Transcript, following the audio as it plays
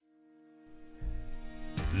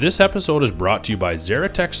This episode is brought to you by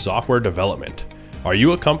Xeratech Software Development. Are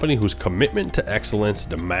you a company whose commitment to excellence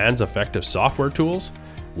demands effective software tools?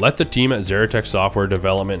 Let the team at Xeratech Software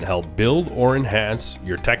Development help build or enhance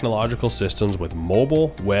your technological systems with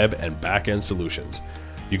mobile, web, and back-end solutions.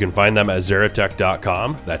 You can find them at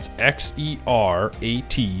xeratech.com. That's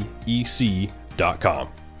XERATEC.com.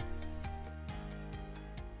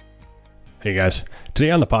 Hey guys, today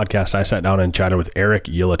on the podcast, I sat down and chatted with Eric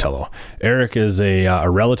Ylitalo. Eric is a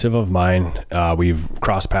relative of mine. We've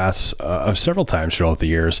crossed paths several times throughout the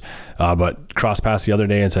years, but crossed paths the other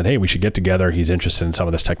day and said, hey, we should get together. He's interested in some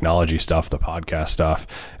of this technology stuff, the podcast stuff,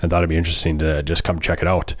 and thought it'd be interesting to just come check it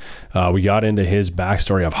out. We got into his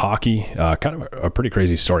backstory of hockey, kind of a pretty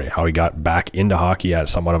crazy story, how he got back into hockey at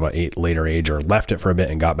somewhat of a later age, or left it for a bit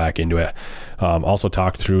and got back into it. Also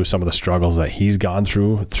talked through some of the struggles that he's gone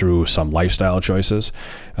through some lifestyle choices.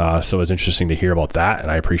 So it's interesting to hear about that.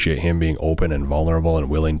 And I appreciate him being open and vulnerable and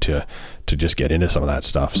willing to just get into some of that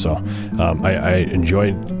stuff. So I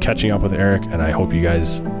enjoyed catching up with Eric, and I hope you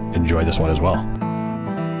guys enjoy this one as well.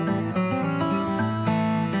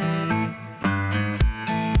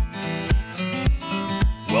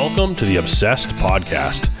 Welcome to the Obsessed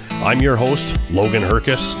Podcast. I'm your host, Logan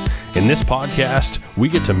Herkus. In this podcast, we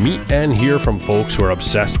get to meet and hear from folks who are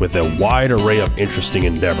obsessed with a wide array of interesting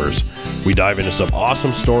endeavors. We dive into some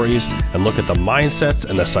awesome stories and look at the mindsets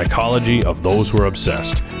and the psychology of those who are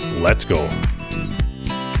obsessed. Let's go.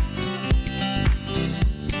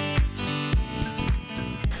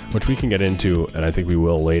 Which we can get into, and I think we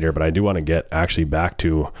will later, but I do want to get actually back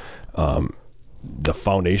to the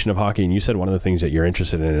foundation of hockey. And you said one of the things that you're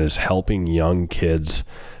interested in is helping young kids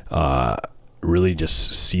really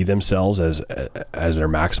just see themselves as their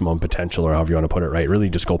maximum potential, or however you want to put it, right? Really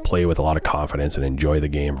just go play with a lot of confidence and enjoy the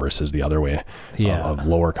game versus the other way of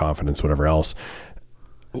lower confidence, whatever else.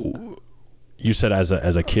 You said as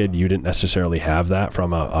a kid, you didn't necessarily have that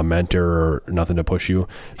from a mentor or nothing to push you.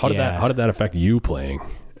 How did that affect you playing?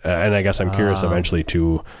 And I guess I'm curious eventually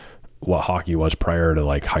to what hockey was prior to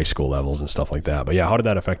like high school levels and stuff like that. But yeah, how did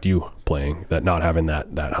that affect you playing, that not having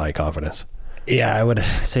that high confidence? Yeah, I would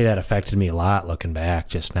say that affected me a lot looking back,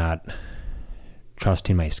 just not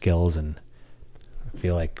trusting my skills, and I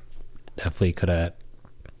feel like definitely could have,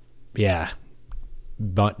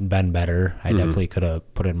 been better. I definitely could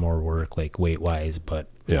have put in more work, like weight-wise, or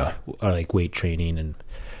like weight training, and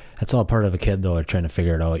that's all part of a kid, though, trying to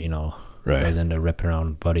figure it out, you know. Right. I was into ripping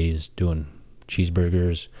around buddies, doing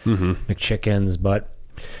cheeseburgers, McChickens, but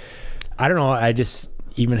I don't know, I just,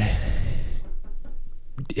 even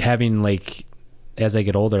having like, as I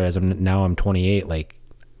get older, I'm 28, like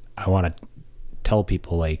I want to tell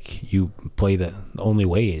people, like, you play the only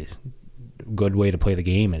way, good way to play the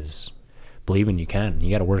game is believing you can.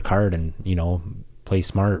 You got to work hard and, you know, play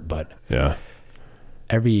smart, but you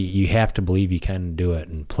have to believe you can do it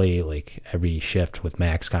and play like every shift with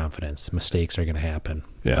max confidence. Mistakes are going to happen.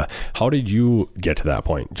 Yeah. How did you get to that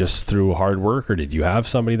point? Just through hard work, or did you have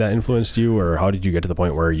somebody that influenced you, or how did you get to the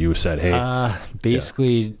point where you said, hey,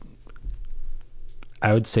 basically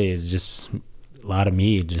I would say is just a lot of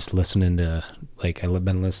me just listening to, like, I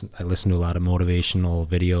listen to a lot of motivational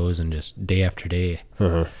videos, and just day after day,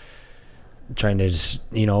 trying to just,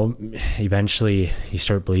 you know, eventually you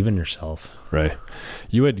start believing in yourself. Right.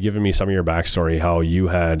 You had given me some of your backstory, how you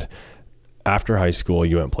had, after high school,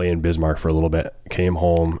 you went play in Bismarck for a little bit, came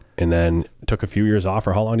home, and then took a few years off.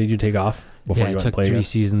 Or how long did you take off before you went to play? I took 3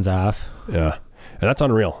 seasons off. Yeah. And that's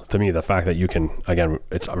unreal to me, the fact that you can, again,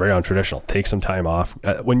 it's very untraditional, take some time off.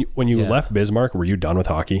 When you left Bismarck, were you done with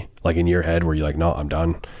hockey? Like, in your head, were you like, no, I'm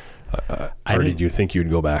done? Or did you think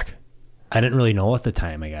you'd go back? I didn't really know at the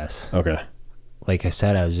time, I guess. Okay. Like I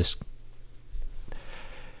said, I was just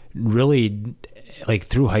really, like,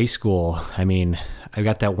 through high school. I mean, I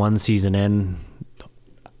got that one season in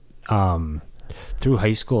through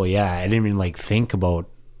high school. Yeah, I didn't even like think about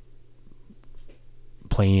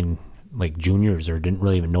playing like juniors, or didn't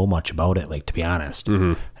really even know much about it, like, to be honest.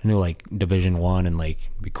 I knew like Division I and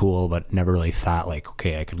like be cool, but never really thought like,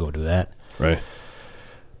 okay, I could go do that. Right.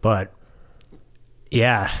 But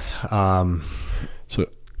yeah, so I'm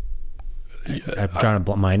trying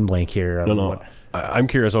to mind blank here. No. I'm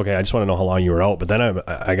curious. Okay, I just want to know how long you were out, but then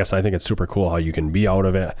I guess I think it's super cool how you can be out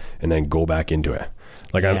of it and then go back into it.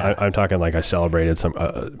 Like, I'm talking like I celebrated some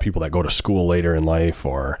people that go to school later in life,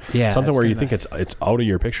 or something where you think it's out of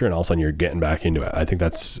your picture, and all of a sudden you're getting back into it. I think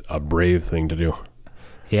that's a brave thing to do.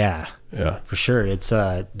 Yeah, for sure. It's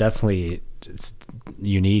definitely, it's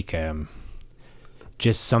unique.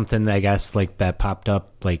 Just something that I guess like that popped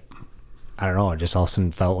up. Like, I don't know. I just all of a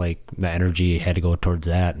sudden felt like the energy had to go towards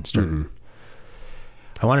that and start.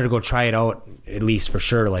 I wanted to go try it out, at least for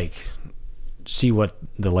sure, like see what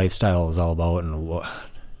the lifestyle is all about and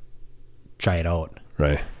try it out.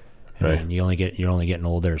 Right. Right. And you're only getting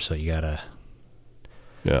older, so you gotta.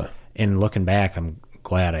 Yeah. And looking back, I'm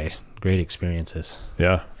glad great experiences.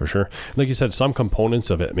 Yeah, for sure. Like you said, some components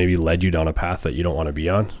of it maybe led you down a path that you don't want to be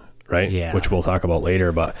on, right? Yeah. Which we'll talk about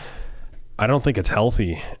later, but I don't think it's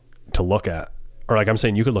healthy to look at, or like I'm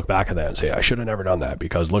saying, you could look back at that and say, I should have never done that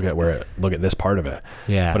because look at this part of it.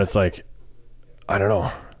 Yeah. But it's like, I don't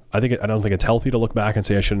know. I don't think it's healthy to look back and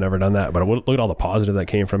say I should have never done that. But look at all the positive that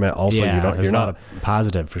came from it. Also, you're not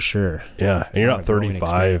positive for sure. Yeah, and you're not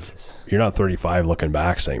 35. You're not 35 looking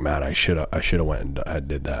back saying, "Man, I should have went and I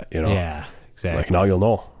did that." You know. Yeah, exactly. Like now you'll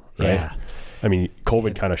know, right? Yeah. I mean,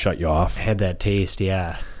 COVID kind of shut you off. Had that taste,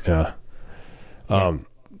 yeah. Yeah. Go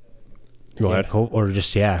ahead.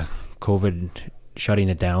 COVID shutting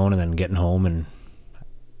it down and then getting home and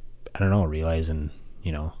I don't know, realizing,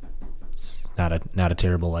 it's not a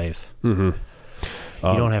terrible life. Mm-hmm.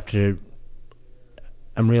 You don't have to.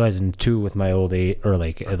 I'm realizing too with my old age, or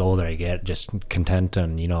like the older I get, just content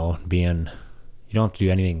and being. You don't have to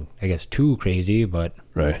do anything, I guess, too crazy, but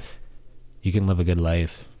right. You can live a good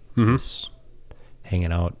life. Mm-hmm. Just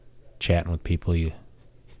hanging out, chatting with people you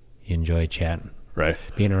enjoy chatting. Right.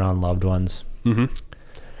 Being around loved ones. Mm-hmm.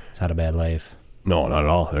 It's not a bad life. No, not at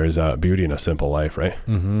all. There's beauty in a simple life, right?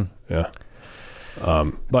 Mm-hmm. Yeah.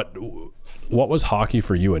 But what was hockey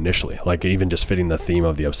for you initially? Like even just fitting the theme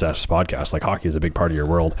of the Obsessed podcast, like hockey is a big part of your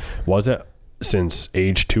world. Was it since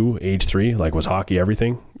age 2, age 3? Like was hockey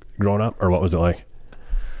everything growing up or what was it like?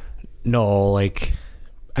 No,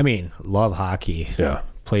 love hockey. Yeah.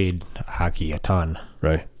 Played hockey a ton.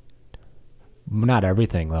 Right. Not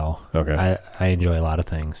everything though. Okay. I enjoy a lot of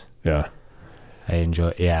things. Yeah. I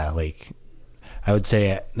would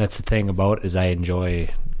say that's the thing about it is I enjoy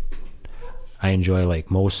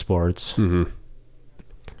like most sports. Mm-hmm.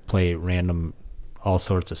 Play all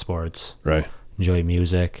sorts of sports. Right. Enjoy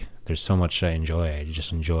music. There's so much I enjoy. I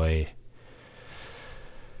just enjoy.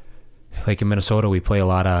 Like in Minnesota, we play a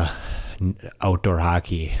lot of outdoor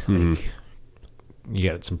hockey. Mm-hmm. Like, you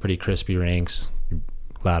got some pretty crispy rinks.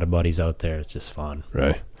 A lot of buddies out there. It's just fun.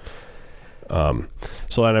 Right.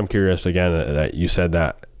 So then I'm curious again that you said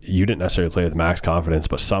that you didn't necessarily play with max confidence,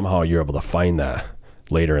 but somehow you're able to find that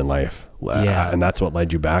later in life. Yeah. And that's what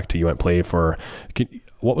led you back to, you went play for,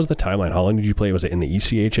 what was the timeline? How long did you play? Was it in the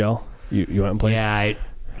ECHL? You went and played? Yeah,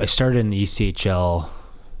 I started in the ECHL,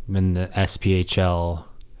 in the SPHL.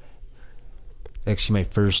 Actually, my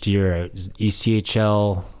first year, it was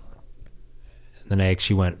ECHL. Then I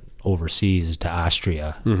actually went overseas to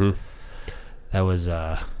Austria. Mm-hmm. That was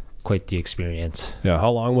quite the experience. Yeah.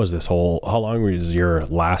 How long was your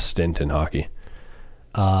last stint in hockey?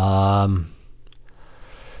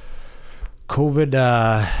 COVID,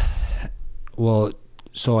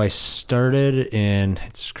 so I started in,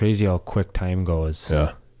 it's crazy how quick time goes.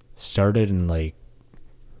 Yeah. Started in like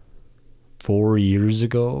 4 years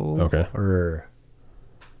ago. Okay. Or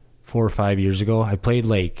 4 or 5 years ago. I played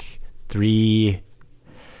like 3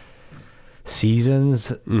 seasons.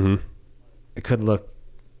 Mm-hmm. I could look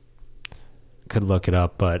it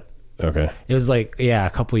up, but okay. it was like, a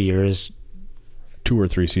couple of years. 2 or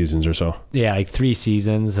 3 seasons or so. Yeah, like 3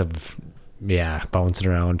 seasons of, bouncing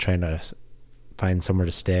around, trying to find somewhere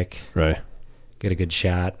to stick. Right. Get a good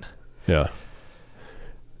shot. Yeah.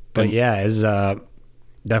 But it was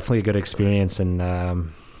definitely a good experience. And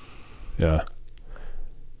yeah,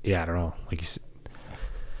 I don't know. Like you said,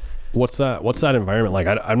 what's that environment like?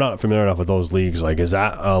 I'm not familiar enough with those leagues. Like, is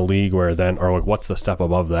that a league where then, or like, what's the step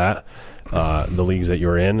above that? The leagues that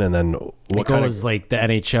you're in, and then what kind of like the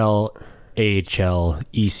NHL, AHL,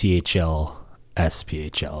 ECHL,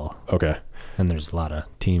 SPHL. Okay. And there's a lot of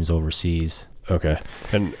teams overseas. Okay.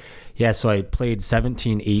 And so I played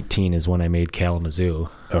 17-18 is when I made Kalamazoo.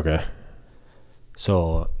 okay.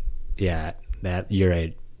 So that year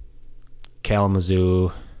I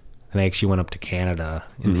Kalamazoo, and I actually went up to Canada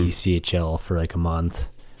in the ECHL for like a month.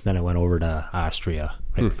 Then I went over to Austria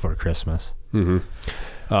right before Christmas. Mm-hmm.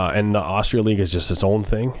 And the Austria League is just its own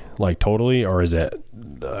thing, like totally, or is it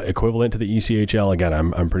equivalent to the ECHL? Again,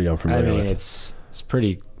 I'm pretty unfamiliar with. It's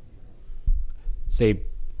pretty, say,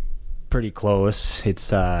 pretty close. It's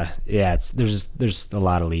there's a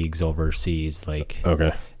lot of leagues overseas. Like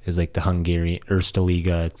okay, it's like the Hungarian Erste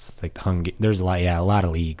Liga. It's like there's a lot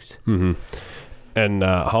of leagues. Mm-hmm. And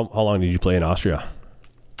how long did you play in Austria?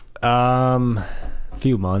 A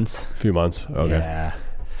few months. Okay.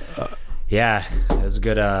 Yeah, it was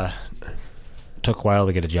a took a while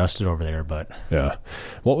to get adjusted over there, but yeah.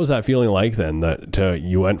 What was that feeling like then, that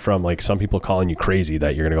you went from like some people calling you crazy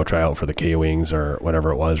that you're going to go try out for the K-Wings or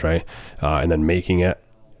whatever it was, right? And then making it.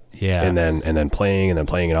 Yeah. And then playing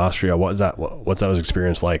in Austria. What's that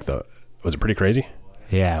experience like? Was it pretty crazy?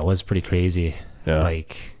 Yeah, it was pretty crazy. Yeah.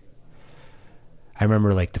 Like, I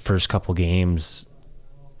remember like the first couple games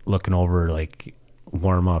looking over like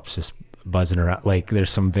warm-ups, just buzzing around. Like,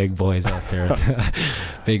 there's some big boys out there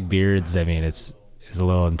with big beards. I mean, it's a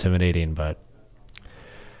little intimidating, but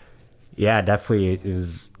yeah, definitely it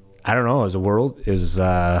was, I don't know, it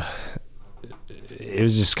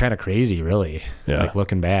was just kind of crazy, really. Yeah. Like,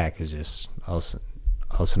 looking back, it was just all of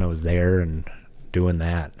a sudden I was there and doing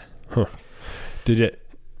that. Huh. Did it?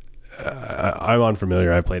 I'm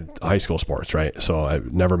unfamiliar. I played high school sports, right? So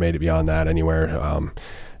I've never made it beyond that anywhere.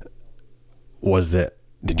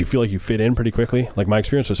 Did you feel like you fit in pretty quickly? Like, my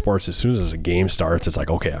experience with sports, as soon as a game starts, it's like,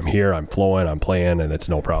 okay, I'm here, I'm flowing, I'm playing, and it's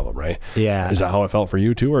no problem, right? Yeah. Is that how it felt for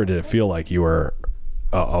you too, or did it feel like you were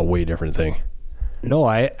a way different thing? No,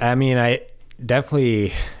 I mean, I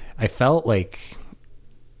definitely, I felt like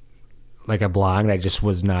I belonged. I just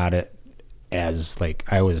was not as like,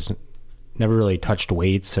 I was never really touched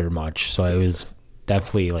weights or much, so I was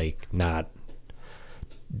definitely like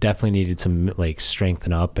definitely needed some like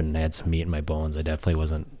strengthen up and had some meat in my bones. I definitely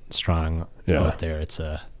wasn't strong out there. It's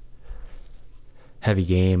a heavy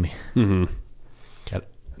game. Mm-hmm.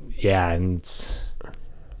 Yeah, and it's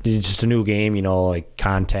just a new game, like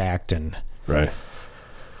contact and right.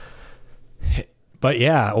 But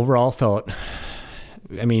yeah, overall felt,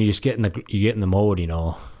 I mean, you just get in the mode,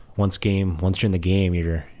 once you're in the game,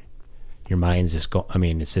 your mind's just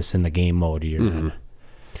it's just in the game mode. You're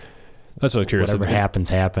That's what I'm curious. Whatever happens.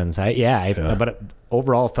 But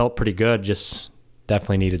overall felt pretty good. Just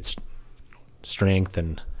definitely needed strength,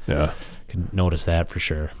 and could notice that for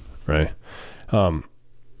sure. Right.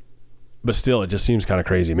 But still, it just seems kind of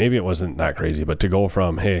crazy. Maybe it wasn't that crazy, but to go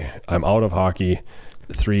from, hey, I'm out of hockey,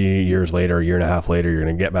 3 years later, a year and a half later, you're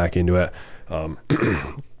going to get back into it.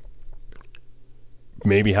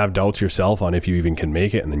 Maybe have doubts yourself on if you even can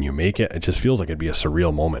make it, and then you make it. It just feels like it'd be a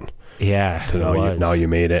surreal moment. Yeah. To know now you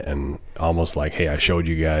made it, and almost like, hey, I showed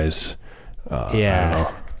you guys.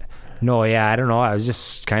 Yeah. I don't know. I was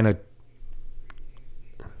just kind of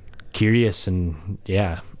curious and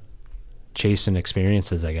chasing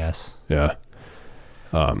experiences, I guess. Yeah.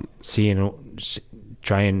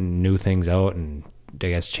 Trying new things out, and I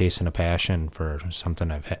guess chasing a passion for something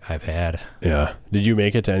I've had. Yeah. Did you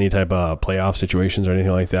make it to any type of playoff situations or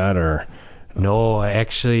anything like that, or? No,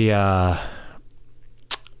 actually,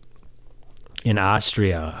 in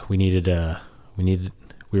Austria, we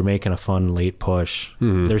were making a fun late push.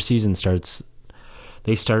 Mm-hmm. Their season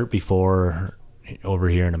they start before over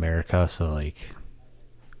here in America. So like,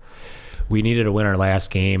 we needed to win our last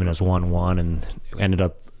game, and it was 1-1, and ended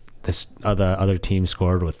up the other team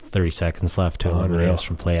scored with 30 seconds left to eliminate us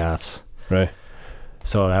from playoffs. Right.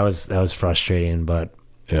 So that was frustrating, but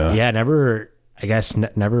never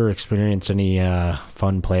experienced any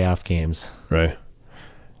fun playoff games. Right.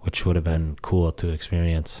 Which would have been cool to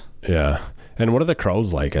experience. Yeah. And what are the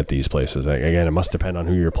crowds like at these places? Like, again, it must depend on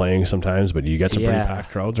who you're playing sometimes, but do you get some pretty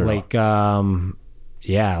packed crowds, or like,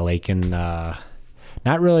 like in,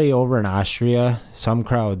 not really over in Austria. Some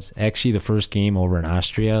crowds, actually the first game over in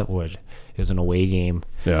Austria it was an away game.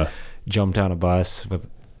 Yeah. Jumped on a bus with a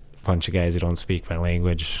bunch of guys who don't speak my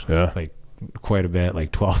language. Yeah. Like quite a bit,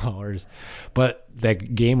 like 12 hours. But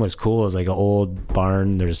that game was cool. It was like an old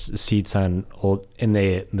barn. There's seats on and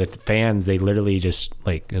the fans, they literally just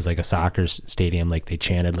like, it was like a soccer stadium. Like they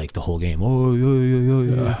chanted like the whole game. Oh,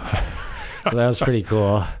 yeah. So that was pretty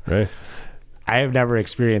cool. Right. I have never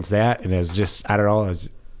experienced that, and it was just, I don't know,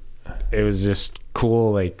 it was just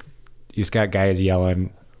cool. Like, you just got guys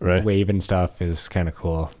yelling, waving stuff is kind of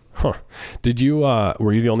cool. Huh. Did you,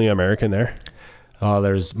 were you the only American there? Oh,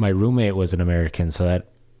 my roommate was an American, so that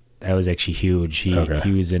was actually huge. He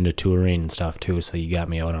was into touring and stuff too, so you got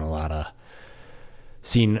me out on a lot of,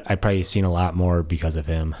 I'd probably seen a lot more because of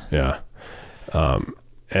him. Yeah.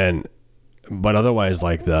 But otherwise,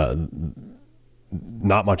 like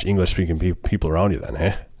not much English speaking people around you then,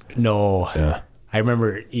 eh? No. Yeah. I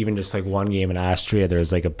remember even just like one game in Austria, there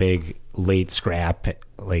was like a big late scrap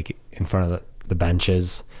like in front of the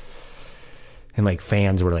benches, and like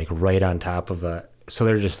fans were like right on top of it. So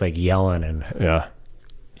they're just like yelling like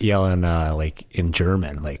in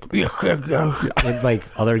German, like and, like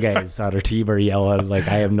other guys on our team are yelling. Like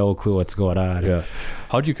I have no clue what's going on. Yeah.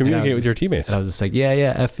 How'd you communicate with your teammates? And I was just like,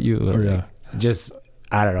 yeah, F you. Like, just,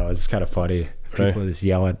 I don't know. It's kind of funny. People just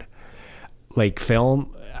yelling. Like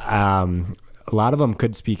film, a lot of them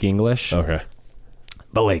could speak English. Okay.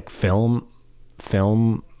 But like film,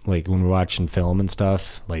 like when we're watching film and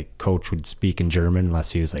stuff, like coach would speak in German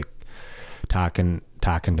unless he was like talking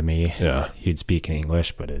to me. Yeah. He'd speak in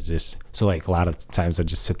English, but it's just, so like a lot of times I'd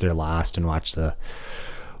just sit there lost and watch the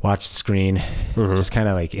screen. Mm-hmm. Just kind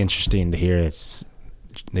of like interesting to hear.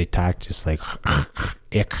 They talk just like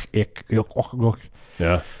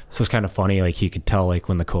Yeah. so it's kind of funny. Like you could tell like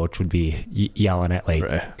when the coach would be yelling at like,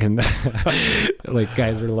 right. and like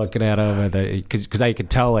guys were looking at him, and because I could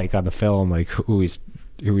tell like on the film like who he's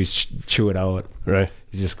chewing out. Right.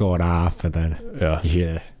 He's just going off, and then Yeah. you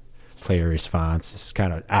hear the player response. It's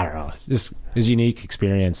kind of, I don't know. It's a unique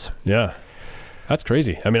experience. Yeah. That's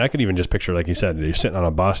crazy. I mean, I could even just picture, like you said, you're sitting on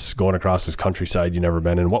a bus going across this countryside you've never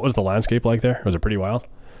been in. What was the landscape like there? Was it pretty wild?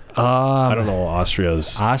 I don't know.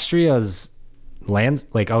 Austria's land,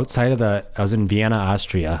 like outside of I was in Vienna,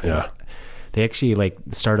 Austria. Yeah. They actually like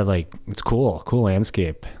started like, it's cool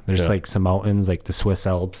landscape. There's like some mountains, like the Swiss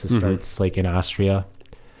Alps. It starts like in Austria.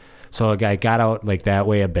 So I got out like that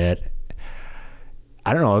way a bit.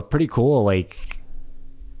 I don't know, pretty cool. Like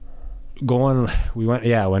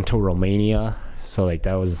I went to Romania. So like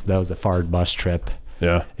that was a far bus trip.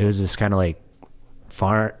 Yeah. It was just kind of like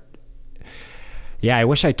far. Yeah, I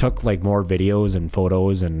wish I took like more videos and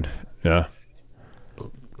photos, and Yeah.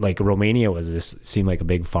 like Romania seemed like a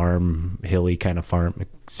big farm, hilly kind of farm. It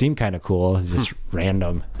seemed kind of cool. It's just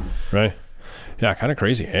random. Right. Yeah. Kind of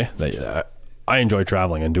crazy. I enjoy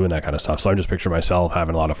traveling and doing that kind of stuff. So I'm just picturing myself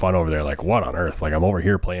having a lot of fun over there. Like, what on earth? Like, I'm over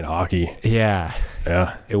here playing hockey. Yeah.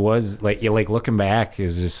 Yeah. It was like, looking back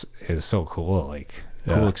is so cool. Like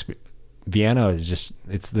cool experience. Vienna is just,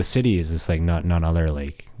 the city is just like none other,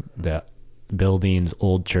 like the buildings,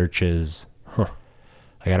 old churches. Huh.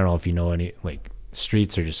 Like, I don't know if you know any, like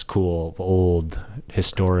streets are just cool, old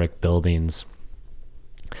historic buildings.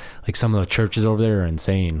 Like some of the churches over there are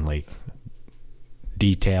insane, like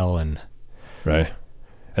detail and. Right.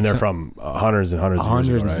 And they're from hundreds and hundreds of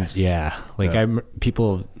years ago, right? Yeah. Like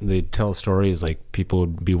people, they tell stories like people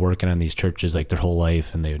would be working on these churches like their whole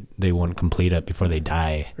life, and they wouldn't complete it before they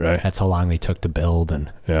die. Right. That's how long they took to build,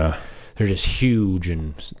 and Yeah. they're just huge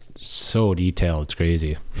and so detailed. It's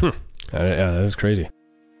crazy. Yeah, that is crazy.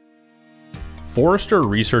 Forrester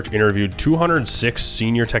Research interviewed 206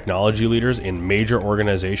 senior technology leaders in major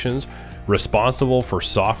organizations responsible for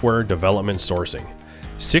software development sourcing.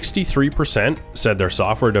 63% said their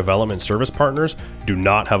software development service partners do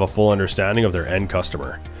not have a full understanding of their end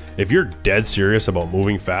customer. If you're dead serious about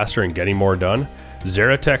moving faster and getting more done,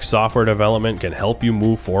 Xeratech Software Development can help you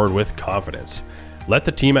move forward with confidence. Let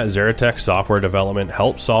the team at Xeratech Software Development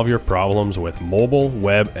help solve your problems with mobile,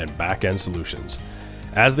 web, and back-end solutions.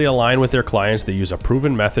 As they align with their clients, they use a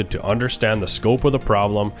proven method to understand the scope of the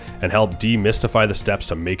problem and help demystify the steps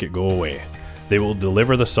to make it go away. They will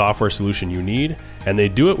deliver the software solution you need, and they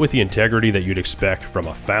do it with the integrity that you'd expect from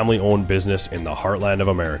a family-owned business in the heartland of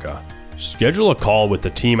America. Schedule a call with the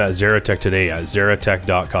team at Xeratech today at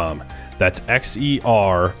xeratech.com. That's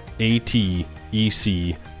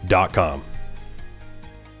XERATEC.com.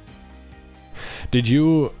 Did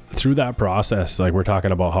you, through that process, like we're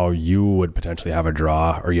talking about how you would potentially have a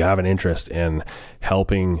draw or you have an interest in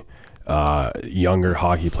helping younger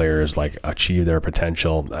hockey players like achieve their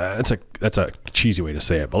potential. That's a cheesy way to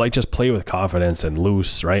say it, but like just play with confidence and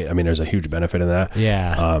loose, right? I mean, there's a huge benefit in that.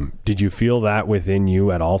 Yeah. Did you feel that within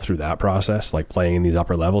you at all through that process, like playing in these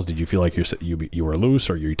upper levels? Did you feel like you were loose,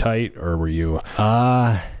 or you tight, or were you?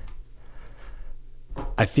 I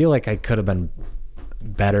feel like I could have been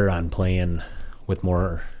better on playing with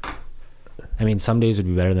more. I mean, some days would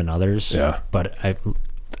be better than others. Yeah. But I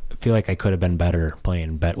feel like I could have been better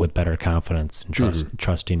playing with better confidence and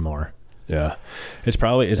trusting more. Yeah. It's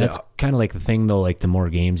probably, that's kind of like the thing though, like the more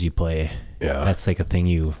games you play, that's like a thing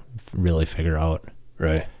you really figure out.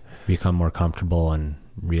 Right. Become more comfortable and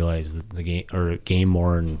realize the game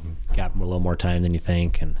more and got a little more time than you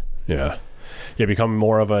think. And become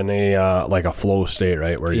more of like a flow state,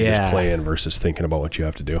 right? Where you're just playing versus thinking about what you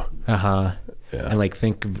have to do. Yeah. And like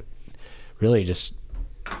think of really just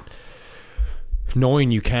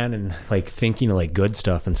knowing you can, and like thinking of like good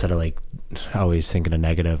stuff instead of like always thinking of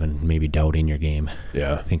negative and maybe doubting your game.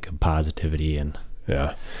 Yeah. Think of positivity and.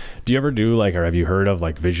 Yeah. Do you ever do like, or have you heard of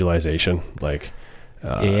like visualization? Like,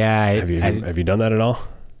 have you done that at all?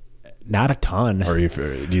 Not a ton. Or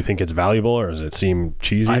do you think it's valuable, or does it seem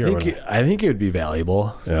cheesy? I think it would be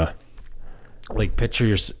valuable. Yeah. Like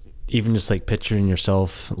even just like picturing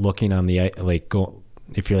yourself looking on the ice, like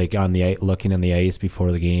if you're like on the ice, looking on the ice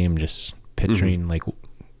before the game, just picturing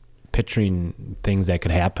picturing things that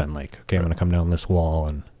could happen. Like, okay, I'm going to come down this wall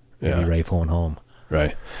and maybe rifling home.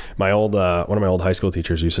 Right. My old, one of my old high school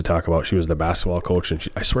teachers used to talk about, she was the basketball coach, and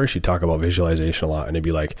I swear she'd talk about visualization a lot. And it'd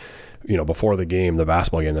be like, before the game, the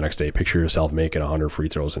basketball game the next day, picture yourself making 100 free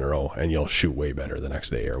throws in a row and you'll shoot way better the next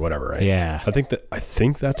day or whatever. Right. Yeah. I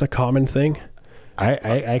think that's a common thing.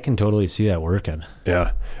 I can totally see that working.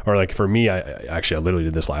 Yeah. Or like for me, I literally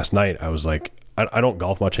did this last night. I was like, I don't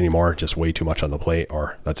golf much anymore, just way too much on the plate,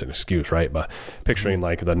 or that's an excuse, right? But picturing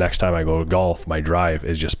like the next time I go golf, my drive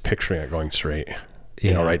is just picturing it going straight.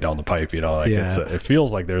 Right down the pipe, it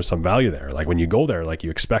feels like there's some value there. Like when you go there, like you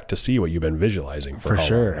expect to see what you've been visualizing for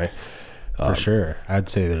sure. Long, right? For sure. I'd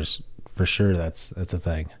say there's for sure. That's a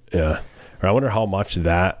thing. Yeah. Or I wonder how much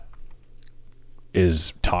that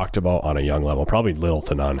is talked about on a young level. Probably little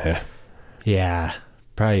to none. Hey? Yeah.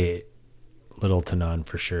 Probably little to none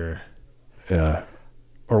for sure. Yeah.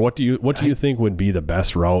 Or what do you think would be the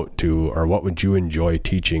best route to, or what would you enjoy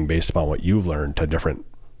teaching based upon what you've learned to different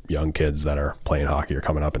young kids that are playing hockey or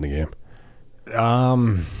coming up in the game?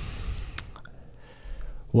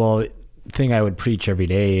 Well, the thing I would preach every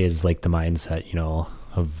day is like the mindset,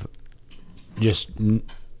 of just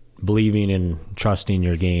believing and trusting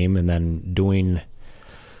your game, and then doing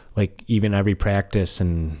like even every practice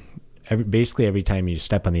and basically every time you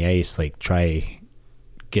step on the ice, like try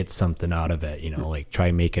get something out of it, like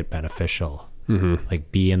try make it beneficial. Mm-hmm.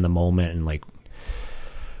 Like be in the moment and like,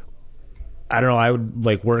 I don't know, I would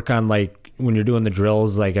like work on like when you're doing the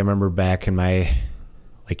drills, like I remember back in my,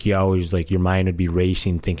 like you always like your mind would be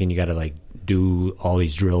racing thinking you got to like do all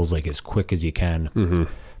these drills like as quick as you can, mm-hmm.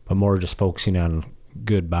 but more just focusing on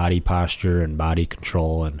good body posture and body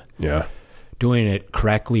control and doing it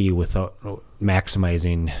correctly without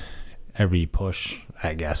maximizing every push,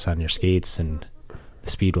 I guess, on your skates, and the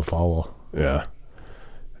speed will follow. Yeah.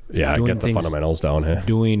 Yeah, get the fundamentals down. Hey?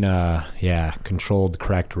 Doing, controlled,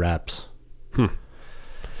 correct reps.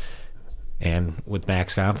 And with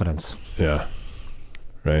max confidence. Yeah.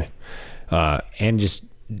 Right. And just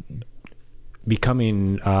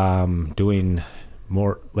becoming, doing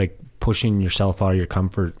more, like pushing yourself out of your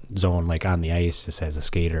comfort zone, like on the ice, just as a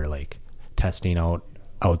skater, like testing out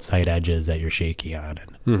outside edges that you're shaky on,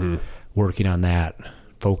 and mm-hmm. working on that,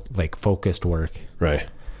 focused work. Right.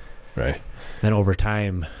 Then over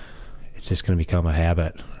time, it's just going to become a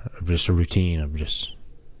habit, of just a routine of just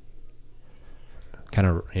kind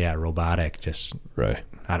of, robotic, just, right.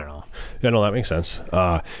 I don't know. Yeah, no, that makes sense.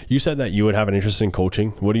 You said that you would have an interest in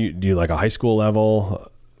coaching. What do you like a high school level,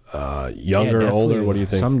 younger, older? What do you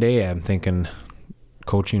think? Someday I'm thinking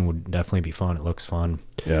coaching would definitely be fun. It looks fun.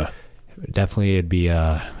 Yeah. Definitely it'd be,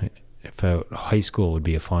 high school would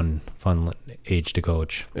be a fun age to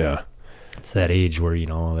coach. Yeah. It's that age where,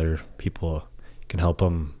 there are people can help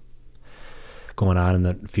them going on in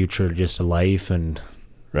the future, just a life, and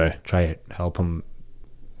try to help them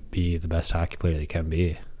be the best hockey player they can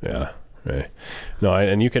be. Yeah. Right. No,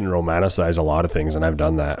 and you can romanticize a lot of things, and I've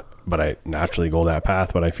done that, but I naturally go that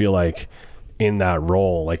path. But I feel like in that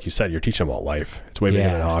role, like you said, you're teaching about life. It's way bigger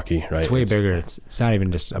than hockey, right? It's way bigger. It's not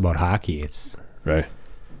even just about hockey. It's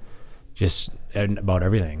just about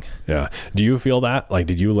everything. Yeah. Do you feel that? Like,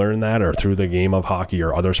 did you learn that, or through the game of hockey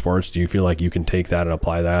or other sports? Do you feel like you can take that and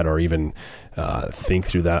apply that, or even think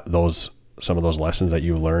through some of those lessons that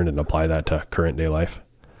you've learned and apply that to current day life?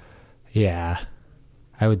 Yeah,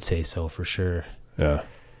 I would say so for sure. Yeah.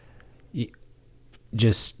 I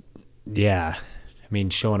mean,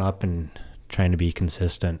 showing up and trying to be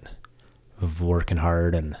consistent, of working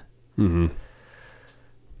hard and mm-hmm.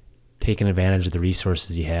 taking advantage of the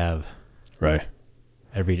resources you have. Right.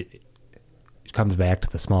 It comes back to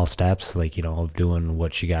the small steps, like, of doing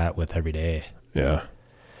what you got with every day. Yeah.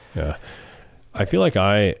 Yeah. I feel like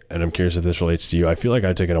and I'm curious if this relates to you, I feel like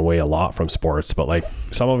I've taken away a lot from sports, but like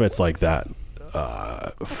some of it's like that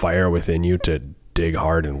fire within you to dig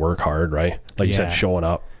hard and work hard, right? Like you said, showing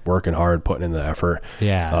up, working hard, putting in the effort.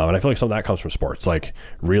 Yeah. And I feel like some of that comes from sports, like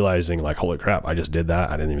realizing like, holy crap, I just did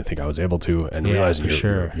that. I didn't even think I was able to, and realizing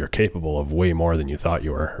you're capable of way more than you thought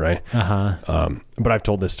you were, right? Uh-huh. But I've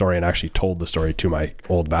told this story, and actually told the story to my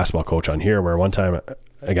old basketball coach on here, where one time,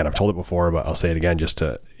 again, I've told it before, but I'll say it again just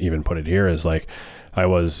to even put it here, is like I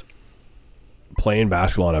was playing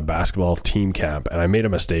basketball in a basketball team camp, and I made a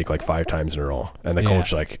mistake like 5 times in a row. And the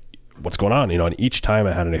coach like, what's going on? And each time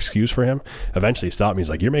I had an excuse for him. Eventually he stopped me. He's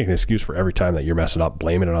like, you're making an excuse for every time that you're messing up,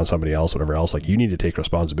 blaming it on somebody else, whatever else. Like, you need to take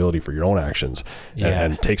responsibility for your own actions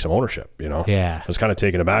and take some ownership, Yeah. I was kind of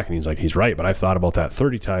taken aback, and he's like, he's right. But I've thought about that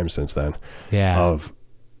 30 times since then of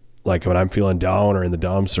like when I'm feeling down or in the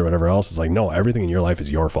dumps or whatever else, it's like, no, everything in your life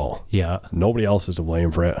is your fault. Yeah. Nobody else is to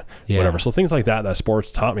blame for it. Yeah. Whatever. So things like that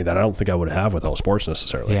sports taught me that I don't think I would have without sports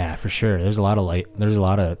necessarily. Yeah, for sure. There's a lot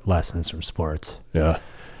of lessons from sports. Yeah.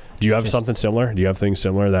 Do you have something similar? Do you have things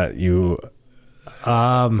similar that you,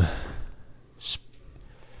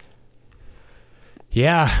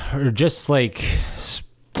 yeah, or just like,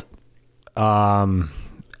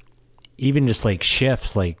 even just like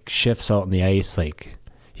shifts out on the ice, like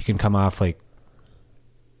you can come off like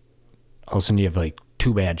all of a sudden you have like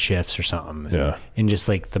 2 bad shifts or something. Yeah. And just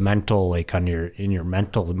like the mental, like in your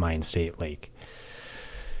mental mind state, like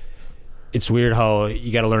it's weird how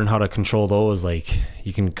you got to learn how to control those. Like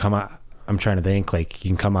you can come out, I'm trying to think, like you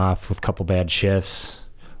can come off with a couple bad shifts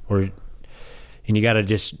and you got to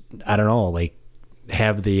just, I don't know, like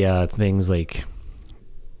have the things like,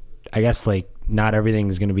 I guess like not everything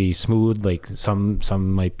is going to be smooth. Like some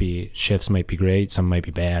shifts might be great. Some might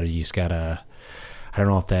be bad. You just gotta, I don't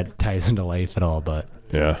know if that ties into life at all, but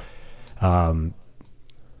yeah.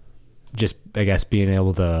 Just, I guess being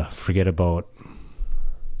able to forget about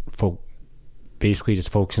basically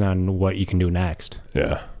just focusing on what you can do next.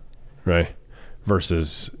 Yeah. Right.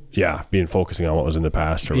 Versus, focusing on what was in the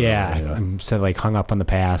past or whatever. Yeah. Instead of like hung up on the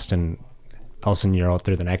past and all of a sudden you're out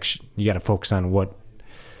there you got to focus on what,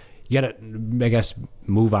 you got to, I guess,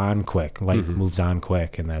 move on quick. Life moves on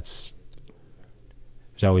quick, and there's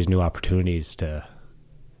always new opportunities to,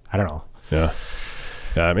 I don't know. Yeah.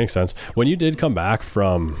 Yeah, that makes sense. When you did come back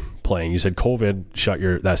from playing, you said COVID shut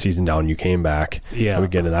that season down. You came back. Yeah. We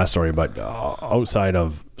get into that story, but outside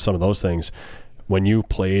of some of those things, when you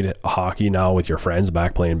played hockey now with your friends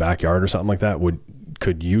back playing backyard or something like that,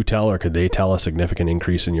 could you tell or could they tell a significant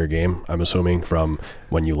increase in your game? I'm assuming from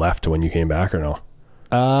when you left to when you came back, or no?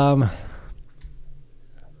 I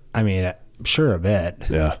mean, sure, a bit.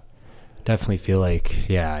 Yeah. Definitely feel like,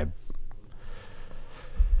 yeah.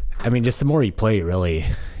 I mean, just the more you play, really,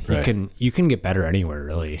 you can get better anywhere,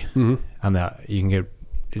 really. Mm-hmm. On that, you can get.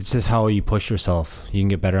 It's just how you push yourself. You can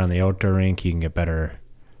get better on the outdoor rink. You can get better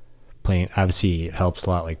playing. Obviously, it helps a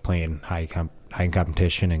lot, like playing high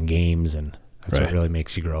competition and games, and that's what really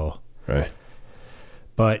makes you grow. Right.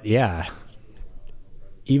 But yeah,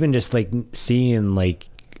 even just like seeing, like,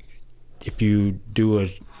 if you do a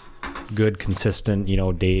good consistent,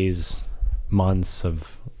 days, months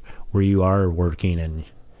of where you are working, and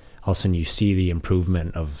all of a sudden you see the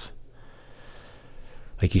improvement of,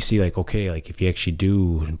 like, you see, like, okay, like if you actually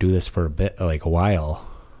do this for a bit, like a while,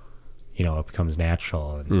 it becomes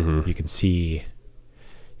natural, and you can see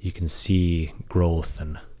growth,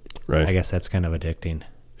 and I guess that's kind of addicting.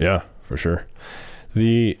 Yeah, for sure.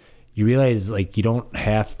 You realize, like, you don't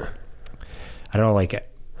have, I don't know, like,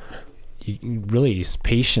 really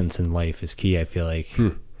patience in life is key. I feel like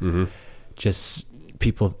just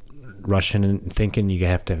people rushing and thinking you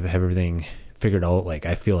have to have everything figured out. Like,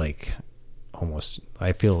 I feel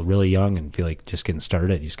really young and feel like just getting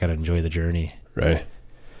started. You just got to enjoy the journey. Right.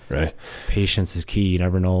 Patience is key. You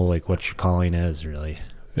never know, like, what your calling is, really.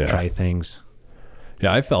 Yeah. Try things.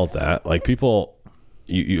 Yeah, I felt that. Like, people,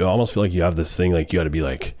 you almost feel like you have this thing, like you got to be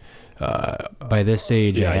like, by this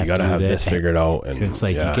age, you got to have this figured out. And it's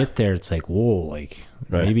like, you get there, it's like, whoa, like,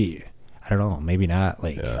 maybe, I don't know, maybe not.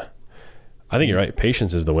 Like, I think you're right.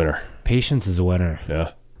 Patience is the winner. Patience is a winner.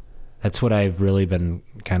 Yeah. That's what I've really been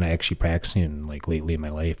kind of actually practicing, like, lately in my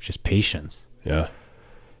life, just patience. Yeah.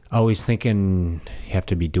 Always thinking you have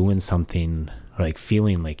to be doing something, or like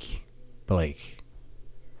feeling like, but like,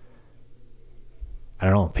 I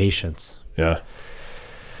don't know, patience. Yeah.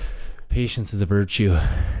 Patience is a virtue.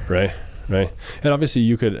 Right. And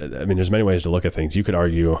obviously there's many ways to look at things. You could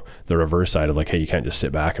argue the reverse side of, like, hey, you can't just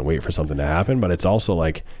sit back and wait for something to happen, but it's also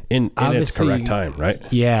like in its correct time, right?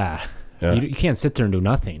 Yeah. You can't sit there and do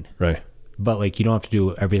nothing. Right. But, like, you don't have to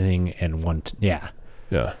do everything in one. Yeah.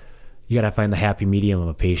 You got to find the happy medium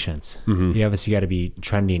of patience. You obviously got to be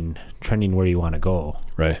trending where you want to go.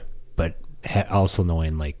 Right. But also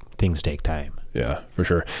knowing, like, things take time. Yeah, for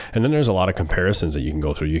sure. And then there's a lot of comparisons that you can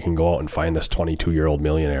go through. You can go out and find this 22-year-old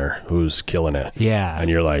millionaire who's killing it. Yeah. And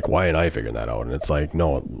you're like, why ain't I figuring that out? And it's like,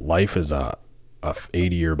 no, life is a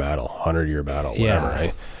 80-year battle, 100-year battle, whatever,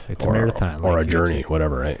 right? It's a marathon. Or a journey,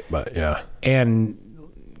 whatever, right? But yeah. And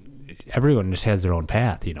everyone just has their own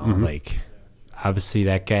path, Like, obviously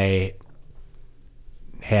that guy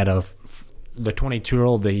had the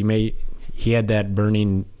 22-year-old that he had that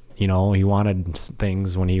burning, he wanted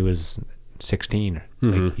things when he was 16.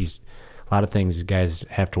 Like, a lot of things guys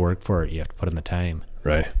have to work for it. You have to put in the time.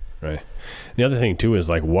 Right. The other thing too is,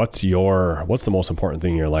 like, what's the most important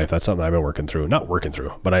thing in your life? That's something I've been not working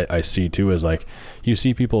through, but I see too, is like, you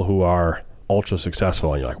see people who are ultra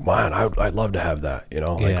successful and you're like, man, I'd love to have that, you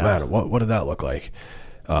know, like, man, what did that look like?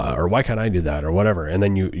 Or why can't I do that or whatever? And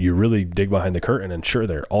then you really dig behind the curtain, and sure,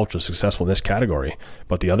 they're ultra successful in this category,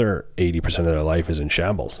 but the other 80% of their life is in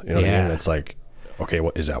shambles. You know what I mean? It's like, okay,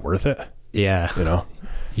 what is that worth it? Yeah. You know?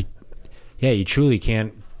 You truly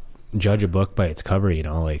can't judge a book by its cover, you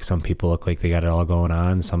know, like some people look like they got it all going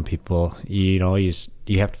on. Some people, you know, you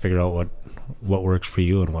have to figure out what works for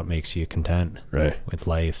you and what makes you content with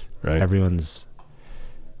life. Right. Everyone's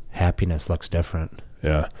happiness looks different.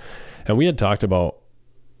 Yeah. And we had talked about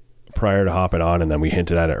prior to hopping on, and then we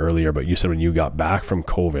hinted at it earlier, but you said when you got back from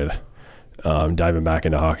COVID, diving back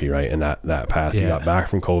into hockey, right? And that path, you got back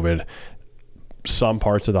from COVID, some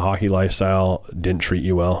parts of the hockey lifestyle didn't treat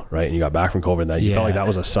you well, right? And you got back from COVID, and that you felt like that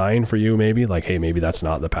was a sign for you, maybe like, hey, maybe that's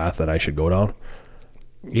not the path that I should go down.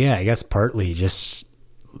 Yeah, I guess partly just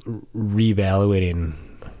reevaluating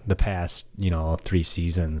the past, you know, 3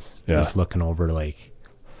 seasons, just looking over, like,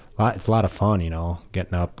 it's a lot of fun, you know,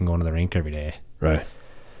 getting up and going to the rink every day. Right.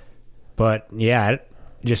 But yeah, I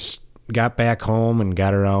just got back home and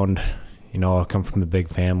got around, you know, I come from the big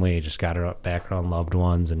family, just got back around loved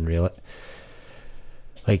ones and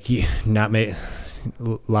like not make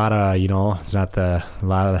a lot of, you know, it's not a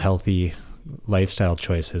lot of the healthy lifestyle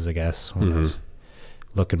choices, I guess. When I was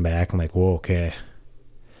looking back, I'm like, whoa, okay,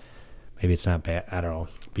 maybe it's not bad. I don't know,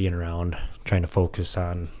 being around, trying to focus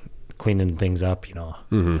on cleaning things up, you know.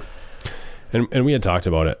 And we had talked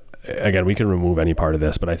about it. Again, we can remove any part of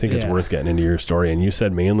this, but I think it's worth getting into your story. And you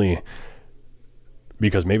said mainly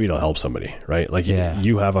because maybe it'll help somebody, right? Like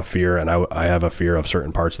you have a fear, and I have a fear of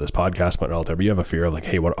certain parts of this podcast putting out there, but you have a fear of like,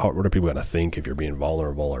 hey, what are people going to think if you're being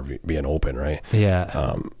vulnerable or being open, right?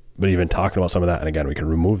 Yeah. But even talking about some of that, and again, we can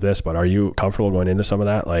remove this, but are you comfortable going into some of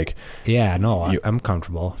that? Like, yeah, no, I'm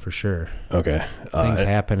comfortable for sure. Okay. Things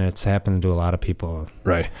happen. It's happened to a lot of people.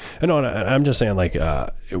 Right. And no, I'm just saying, like,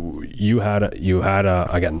 you had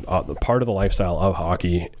again, the part of the lifestyle of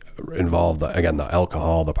hockey involved, again, the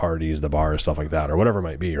alcohol, the parties, the bars, stuff like that, or whatever it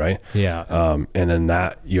might be. Right. Yeah. And then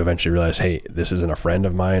that you eventually realize, hey, this isn't a friend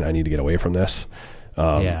of mine. I need to get away from this.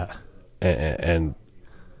 And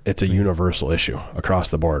it's a universal issue across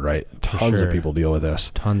the board, right? Tons of people deal with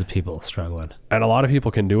this. Tons of people struggling. And a lot of people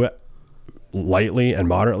can do it lightly and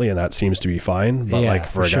moderately, and that seems to be fine. But like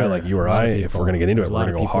for a guy like you or I, if we're going to get into it, we're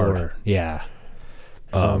going to go hard. There's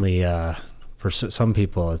only, for some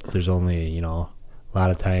people, there's only, you know, a lot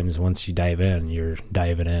of times once you dive in, you're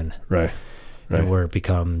diving in. Right. And where it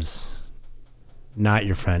becomes not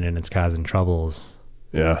your friend and it's causing troubles.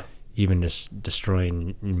 Yeah. Even just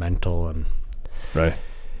destroying your mental and... Right.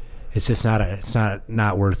 It's just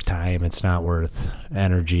not worth time. It's not worth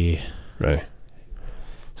energy. Right.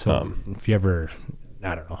 So if you ever,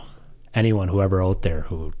 I don't know, anyone, whoever out there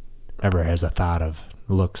who ever has a thought of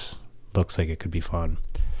looks like it could be fun,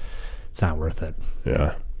 it's not worth it.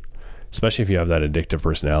 Yeah. Especially if you have that addictive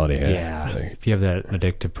personality. Yeah. Like, if you have that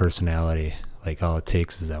addictive personality, like all it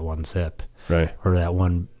takes is that one sip. Right. Or that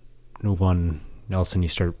one, all of a sudden you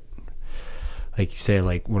start, like you say,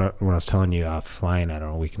 like when I was telling you flying, I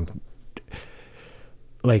don't know, we can,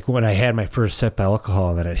 like when I had my first sip of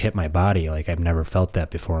alcohol and then it hit my body, like I've never felt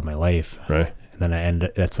that before in my life. Right. And then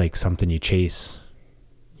that's like something you chase.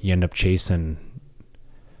 You end up chasing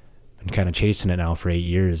and kind of chasing it now for 8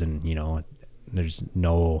 years, and you know, there's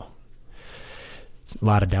a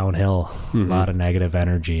lot of downhill, a lot of negative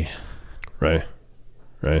energy. Right.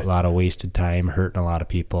 Right. A lot of wasted time, hurting a lot of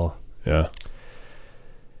people. Yeah.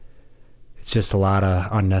 It's just a lot of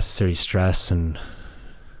unnecessary stress and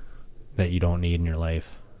that you don't need in your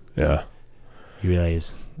life. Yeah. You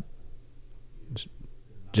realize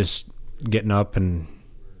just getting up and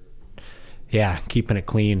keeping it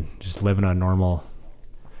clean, just living a normal,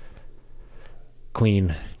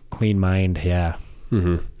 clean mind. Yeah.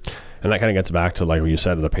 And that kind of gets back to like what you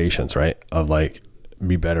said of the patience, right? Of like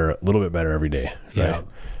be better, a little bit better every day. Right?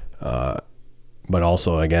 Yeah. But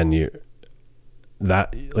also again,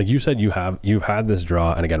 that, like you said, you've had this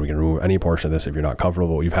draw, and again, we can remove any portion of this if you're not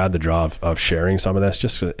comfortable, but you've had the draw of sharing some of this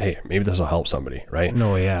just so, hey, maybe this will help somebody, right?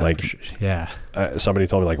 No, yeah. Like, sure. Somebody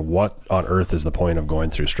told me, like, what on earth is the point of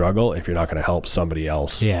going through struggle if you're not going to help somebody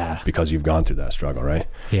else because you've gone through that struggle, right?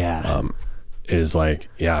 Yeah. Is like,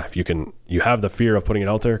 if you have the fear of putting it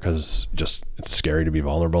out there because just it's scary to be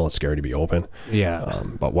vulnerable, it's scary to be open. Yeah.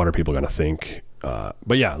 But what are people going to think?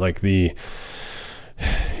 But yeah, like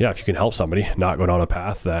if you can help somebody not go down a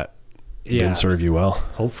path that didn't serve you well.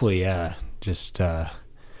 Hopefully, yeah. Just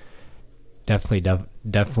definitely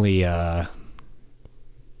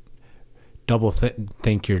double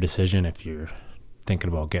think your decision if you're thinking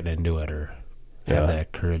about getting into it, or have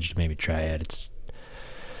that courage to maybe try it. It's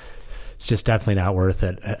it's just definitely not worth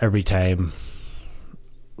it. Every time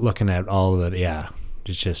looking at all of it,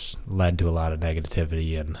 it's just led to a lot of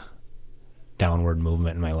negativity and downward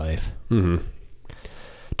movement in my life. Mm-hmm.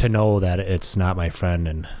 To know that it's not my friend,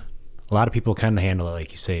 and a lot of people can handle it,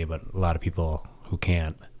 like you say, but a lot of people who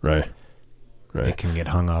can't. Right. It can get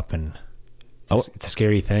hung up, and it's a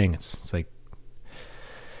scary thing. It's like,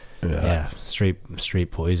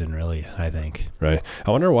 straight poison, really, I think. Right.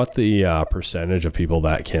 I wonder what the percentage of people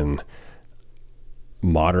that can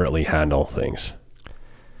moderately handle things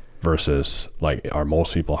versus, like, are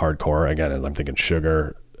most people hardcore? Again, I'm thinking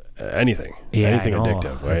sugar, anything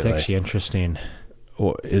addictive. Right? It's actually interesting.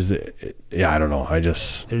 Well, is it? Yeah, I don't know.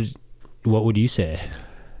 What would you say?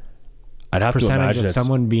 I'd have to imagine percentage of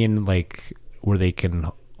someone being like where they can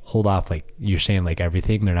hold off, like you're saying, like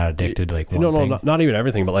everything. They're not addicted to like one thing. No, not even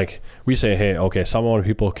everything. But like we say, hey, okay, some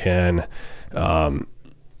people can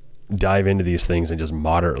dive into these things and just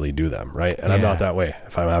moderately do them, right? And I'm not that way.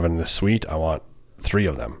 If I'm having a sweet, I want 3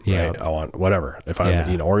 of them, right? I want whatever. If I'm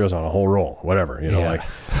eating Oreos on a whole roll, whatever, like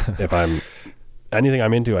if I'm anything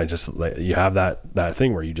I'm into, I just, like, you have that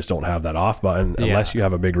thing where you just don't have that off button unless you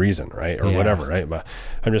have a big reason, right? Or whatever, right? But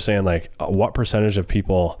I'm just saying, like, what percentage of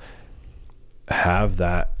people have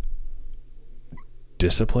that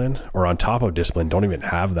discipline, or on top of discipline don't even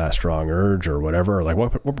have that strong urge or whatever? Or like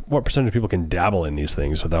what percentage of people can dabble in these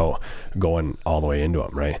things without going all the way into them,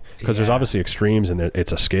 right? Because there's obviously extremes, and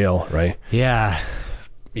it's a scale, right? I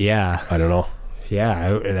don't know.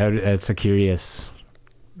 That's a curious.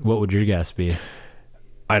 What would your guess be?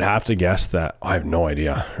 I'd have to guess that I have no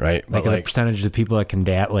idea, right? Like, the percentage of people that can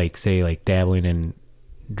dabbling in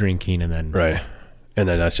drinking, and then right, and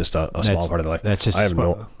then that's just a small part of their life. That's just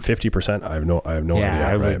 50%. I have no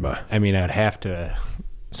idea, right? But I mean, I'd have to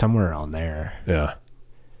somewhere around there.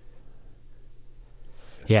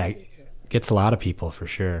 It gets a lot of people for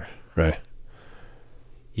sure. Right.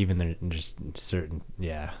 Even they're just certain.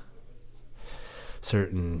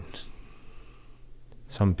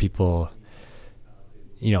 Some people,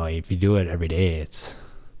 if you do it every day, it's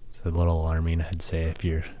a little alarming, I'd say, if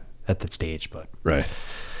you're at that stage. But right.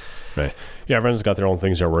 Yeah, everyone's got their own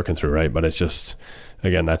things they're working through, right? But it's just,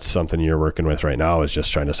 again, that's something you're working with right now, is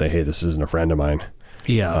just trying to say, hey, this isn't a friend of mine.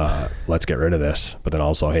 Let's get rid of this. But then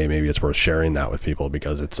also, hey, maybe it's worth sharing that with people,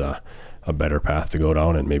 because it's a better path to go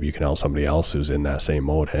down, and maybe you can help somebody else who's in that same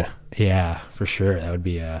mode. Hey. Yeah, for sure. That'd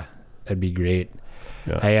be great.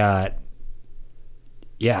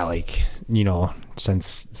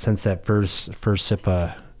 Since that first sip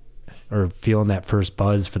or feeling that first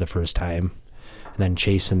buzz for the first time, and then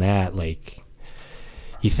chasing that, like,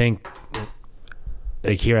 you think,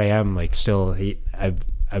 like, here I am, like, still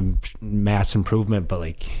I'm mass improvement, but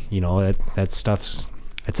like, that stuff's,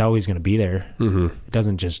 it's always going to be there. Mm-hmm. It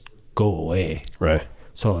doesn't just go away. Right.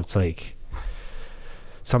 So it's like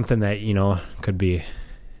something that, could be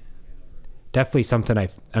definitely something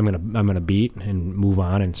I'm gonna beat and move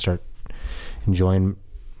on and start enjoying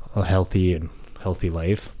a healthy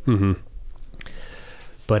life. Mm-hmm.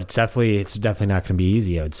 But it's definitely not gonna be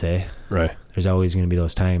easy, I would say. Right. There's always gonna be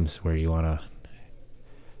those times where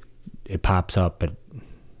it pops up, but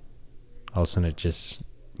all of a sudden it just,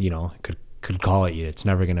 could call at you. It's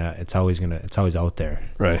always out there.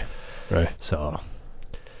 Right. So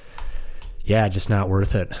just not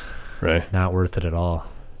worth it. Right. Not worth it at all.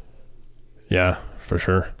 Yeah, for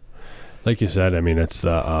sure. Like you said, I mean, it's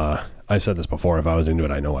I said this before, if I was into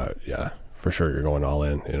it, I know for sure you're going all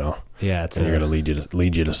in, Yeah, and you're going to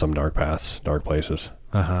lead you to some dark paths, dark places.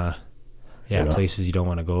 Yeah, places you don't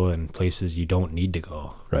want to go, and places you don't need to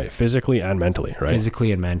go. Right, physically and mentally, right?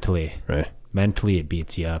 Physically and mentally. Right. Mentally, it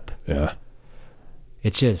beats you up. Yeah.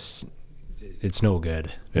 It's no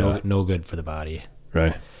good. Yeah. No good for the body.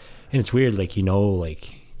 Right. And it's weird, like,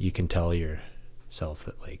 you can tell yourself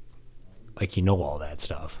that, like all that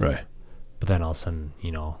stuff. Right. But then all of a sudden,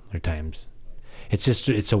 there are times it's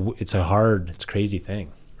a crazy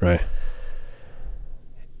thing. Right.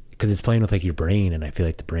 Because it's playing with, like, your brain, and I feel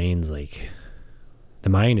like the brain's, like, the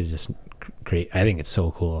mind is just great. I think it's so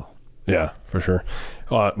cool. Yeah, for sure.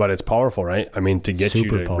 But it's powerful, right? I mean, to get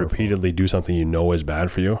Super you to powerful. repeatedly do something is bad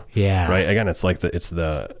for you. Yeah. Right. Again, it's like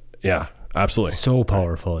absolutely. So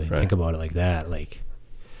powerful. You think about it like that. Like,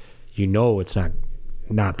 it's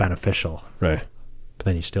not beneficial. Right. But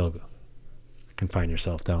then you still can find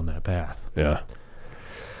yourself down that path. Yeah.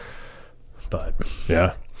 But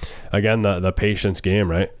yeah, again, the patience game,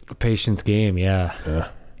 right? Patience game. Yeah.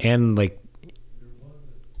 And, like,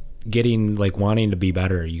 getting, like, wanting to be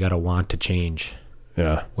better, you got to want to change.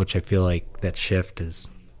 Yeah. Which I feel like that shift is,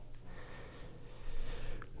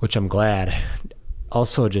 which I'm glad.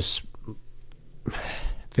 Also, just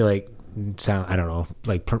feel like I don't know,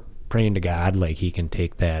 like praying to God, like he can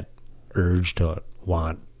take that urge to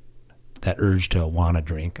want a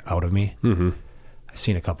drink out of me. Mm-hmm. I've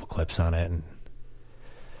seen a couple clips on it and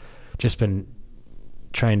just been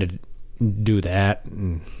trying to do that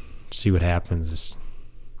and see what happens.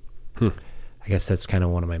 I guess that's kind of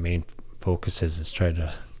one of my main focuses, is try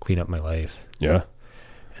to clean up my life. Yeah.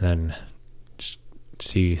 And then just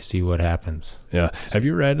see what happens. Yeah. Have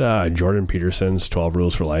you read Jordan Peterson's 12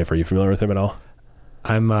 Rules for Life? Are you familiar with him at all?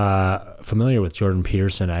 I'm familiar with Jordan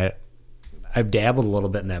Peterson. I've dabbled a little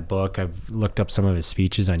bit in that book. I've looked up some of his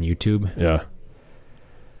speeches on YouTube. Yeah.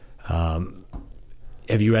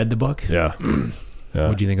 Have you read the book? Yeah. Yeah.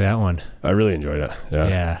 What do you think of that one? I really enjoyed it. Yeah.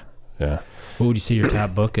 Yeah. Yeah. What would you say your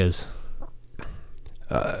top book is?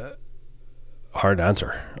 Hard to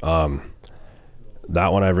answer.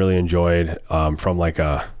 That one I really enjoyed. From like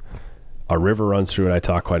a river runs through it. I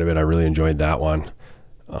talk quite a bit. I really enjoyed that one.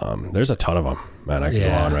 There's a ton of them, man. I could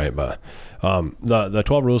go on, right? But the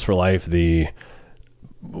 12 Rules for Life,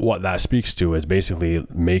 what that speaks to is basically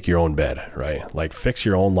make your own bed, right? Like fix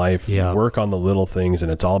your own life, work on the little things,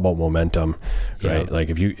 and it's all about momentum, right? Like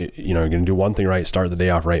if you're going to do one thing right, start the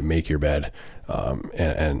day off right, make your bed,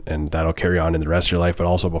 and that'll carry on in the rest of your life. But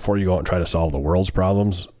also before you go out and try to solve the world's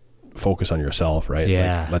problems, focus on yourself, right?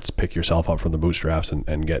 Yeah. Like, let's pick yourself up from the bootstraps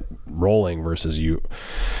and get rolling versus you.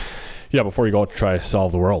 Yeah, before you go out to try to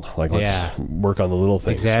solve the world, like let's work on the little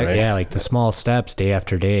things. Exactly. Right? Yeah, like the small steps day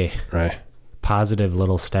after day. Right. Positive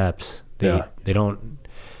little steps. You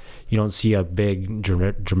don't see a big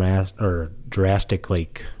drastic,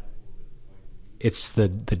 like, it's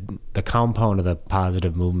the compound of the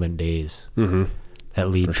positive movement days that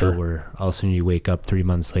lead to where all of a sudden you wake up 3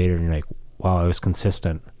 months later and you're like, wow, I was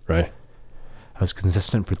consistent. Right. I was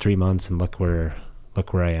consistent for 3 months and look where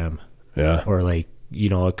I am. Yeah. Or like,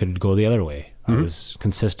 it could go the other way. I was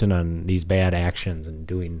consistent on these bad actions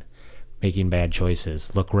and making bad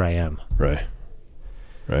choices. Look where I am. Right.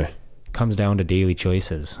 Right. Comes down to daily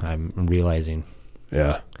choices. I'm realizing.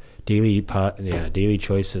 Yeah. Daily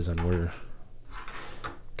choices, and we're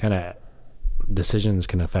kind of decisions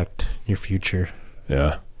can affect your future.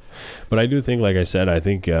 Yeah. But I do think, like I said, I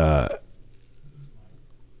think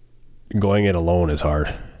going it alone is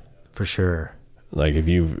hard. For sure. Like if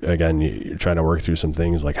you're trying to work through some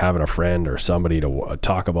things, like having a friend or somebody to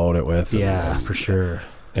talk about it with. Yeah, for sure.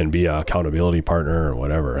 And be an accountability partner or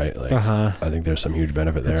whatever, right? Like, I think there's some huge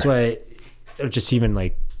benefit there. That's why, just even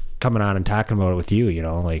like coming on and talking about it with you,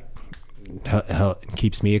 like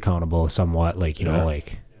keeps me accountable somewhat. Like,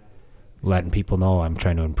 like letting people know I'm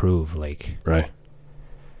trying to improve. Like, right.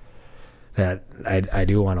 That I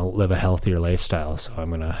do want to live a healthier lifestyle. So I'm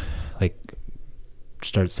going to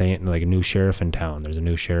start saying, like, a new sheriff in town. There's a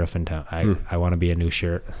new sheriff in town. I want to be a new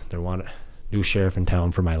sheriff. New sheriff in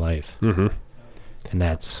town for my life. Mm-hmm.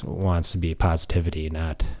 And wants to be positivity,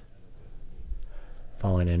 not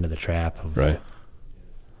falling into the trap of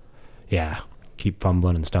keep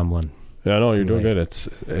fumbling and stumbling. Yeah, no, you're doing good. It's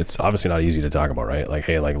obviously not easy to talk about, right? Like,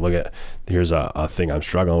 hey, like, here's a thing I'm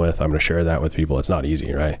struggling with. I'm going to share that with people. It's not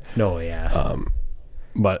easy, right? No, yeah.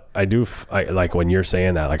 But I like when you're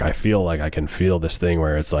saying that, like, I feel like I can feel this thing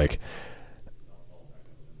where it's like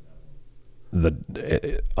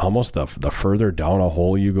almost the further down a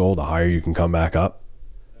hole you go, the higher you can come back up.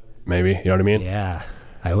 Maybe, you know what I mean? Yeah,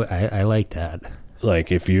 I like that.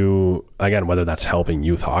 Like if you, again, whether that's helping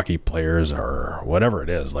youth hockey players or whatever it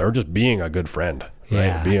is, or just being a good friend,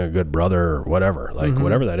 right? Being a good brother or whatever, like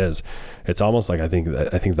whatever that is, it's almost like I think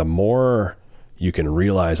the more you can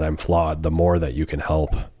realize I'm flawed, the more that you can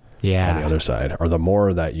help on the other side, or the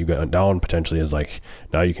more that you go down potentially is like,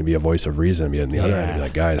 now you can be a voice of reason and be on the other end and be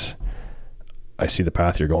like, guys, I see the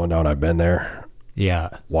path you're going down. I've been there. Yeah.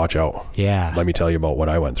 Watch out. Yeah. Let me tell you about what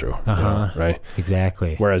I went through. Right.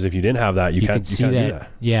 Exactly. Whereas if you didn't have that, you can't see do that.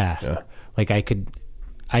 Yeah. Like I could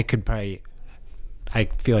probably, I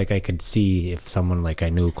feel like I could see if someone like I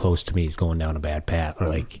knew close to me is going down a bad path or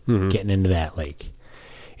like getting into that, like,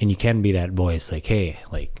 and you can be that voice like, hey,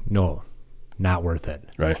 like, no, not worth it.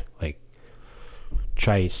 Right. Like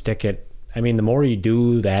stick it. I mean, the more you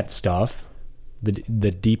do that stuff, the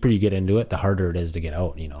deeper you get into it, the harder it is to get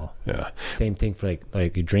out, Yeah. Same thing for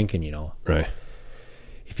like you're drinking, Right.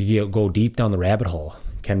 If you go deep down the rabbit hole,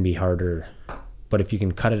 it can be harder. But if you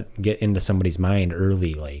can get into somebody's mind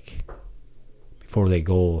early, like before they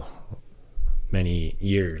go many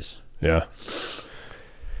years. Yeah.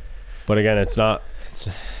 But again, it's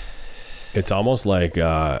almost like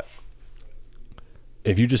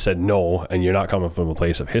if you just said no and you're not coming from a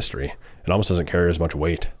place of history, it almost doesn't carry as much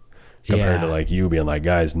weight compared to like you being like,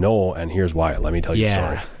 guys, no, and here's why. Let me tell you a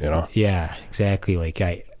story, Yeah, exactly. Like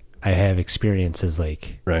I have experiences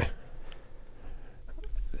like Right.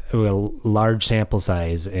 well, large sample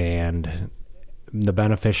size and the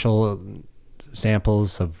beneficial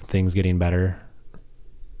samples of things getting better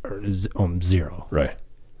are zero. Right.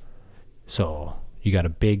 So you got a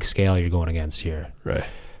big scale you're going against here. Right.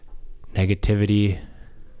 Negativity.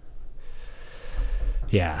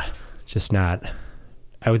 Yeah. Just not,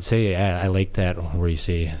 I would say, I like that where you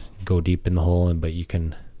say go deep in the hole, but you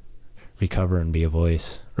can recover and be a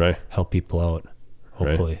voice. Right. Help people out,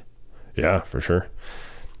 hopefully. Right. Yeah, for sure.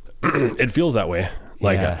 It feels that way.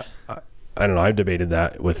 Like, Yeah. I don't know. I've debated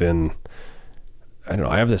that within, I don't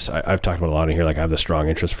know. I have this, I've talked about a lot in here. Like I have this strong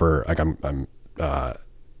interest for, like I'm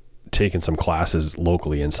taking some classes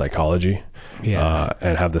locally in psychology,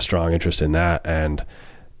 and have the strong interest in that. And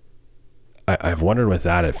I've wondered with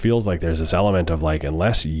that, it feels like there's this element of like,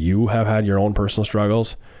 unless you have had your own personal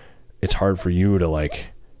struggles, it's hard for you to like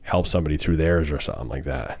help somebody through theirs or something like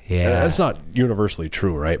that. Yeah. And that's not universally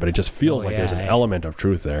true, right? But it just feels like there's an element of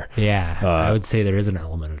truth there. Yeah. I would say there is an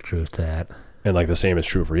element of truth to that. And like the same is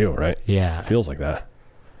true for you, right? Yeah. It feels like that.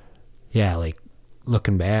 Yeah. Like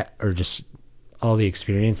looking back or just all the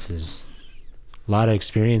experiences, a lot of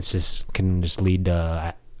experiences can just lead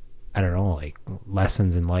to, I don't know, like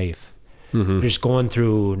lessons in life. Mm-hmm. Just going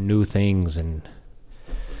through new things. And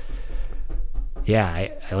yeah,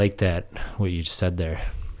 I like that, what you just said there.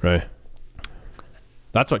 Right.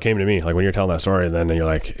 That's what came to me. Like when you're telling that story, and then you're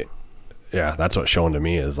like, yeah, that's what's shown to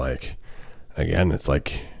me is like, again, it's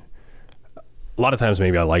like a lot of times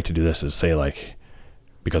maybe I like to do this is say like,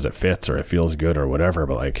 because it fits or it feels good or whatever,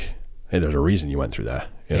 but like, hey, there's a reason you went through that,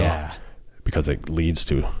 you know, because it leads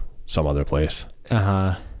to some other place.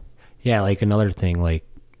 Yeah. Like another thing, like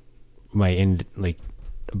like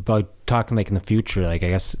about talking like in the future, like I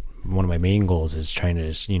guess one of my main goals is trying to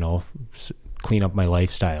just, you know, clean up my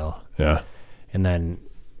lifestyle. Yeah. And then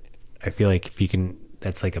I feel like if you can,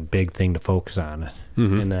 that's like a big thing to focus on.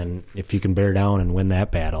 Mm-hmm. And then if you can bear down and win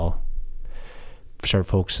that battle, start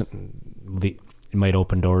focusing, it might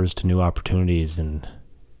open doors to new opportunities. And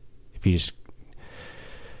if you just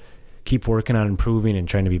keep working on improving and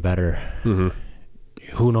trying to be better,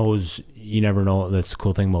 who knows? You never know. That's the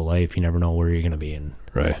cool thing about life. You never know where you're going to be. And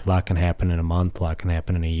right. A lot can happen in a month. A lot can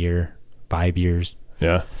happen in a year, 5 years.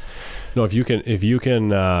 Yeah. No, if you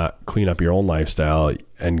can clean up your own lifestyle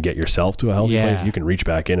and get yourself to a healthy place, you can reach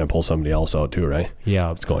back in and pull somebody else out too, right?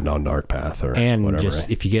 Yeah. It's going down a dark path or and whatever. Just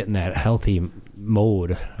right? If you get in that healthy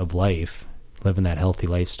mode of life, living that healthy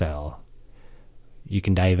lifestyle, you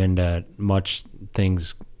can dive into much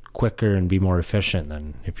things quicker and be more efficient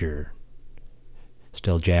than if you're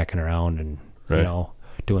still jacking around and you know,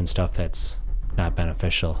 doing stuff that's not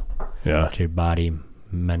beneficial to your body,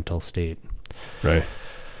 mental state. Right.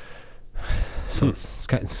 So it's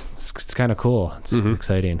kind of cool. It's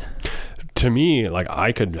exciting. To me, like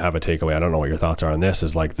I could have a takeaway. I don't know what your thoughts are on this.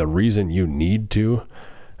 Is like the reason you need to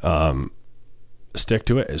stick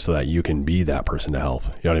to it is so that you can be that person to help.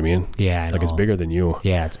 You know what I mean? Yeah. Like it's bigger than you.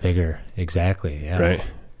 Yeah, it's bigger. Exactly. Yeah. Right.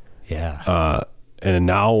 Yeah. And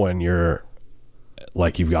now when you're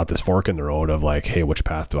like, you've got this fork in the road of like, hey, which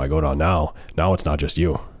path do I go down now? Now it's not just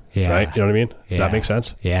you. Yeah. Right. You know what I mean? Does that make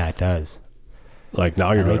sense? Yeah, it does. Like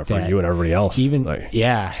now you're doing it for you and everybody else. Even like,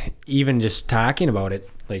 even just talking about it,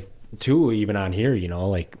 like too, even on here, you know,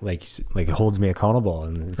 like it holds me accountable,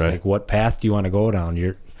 and it's like, what path do you want to go down?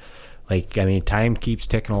 You're like, I mean, time keeps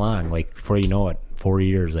ticking along. Like before you know it, 4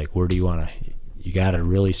 years. Like where do you want to? You got to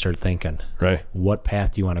really start thinking. Right. What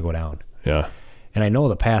path do you want to go down? Yeah. And I know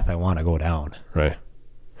the path I want to go down. Right.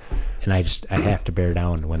 And I have to bear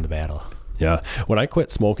down to win the battle. Yeah. When I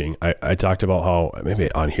quit smoking, I talked about how,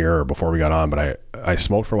 maybe on here or before we got on, but I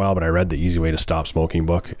smoked for a while, but I read the Easy Way to Stop Smoking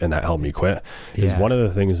book, and that helped me quit. Is one of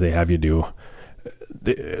the things they have you do,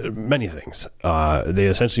 many things. They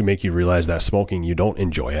essentially make you realize that smoking, you don't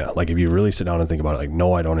enjoy it. Like if you really sit down and think about it, like,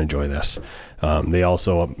 no, I don't enjoy this. They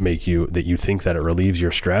also make you think that it relieves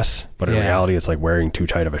your stress, but in reality, it's like wearing too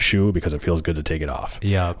tight of a shoe because it feels good to take it off.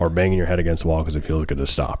 Yeah. Or banging your head against the wall because it feels good to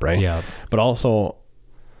stop. Right. Yeah. But also,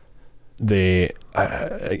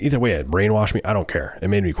 either way, it brainwashed me. I don't care. It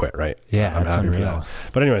made me quit, right? Yeah, I'm that's happy unreal. for that.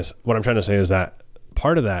 But anyways, what I'm trying to say is that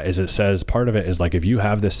part of that is, it says part of it is like, if you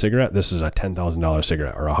have this cigarette, this is a $10,000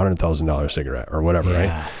 cigarette or $100,000 cigarette or whatever,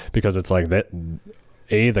 right? Because it's like that.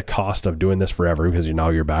 The cost of doing this forever, because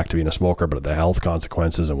you're back to being a smoker, but the health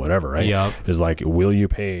consequences and whatever, right? Yep. Is like, will you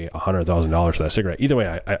pay $100,000 for that cigarette? Either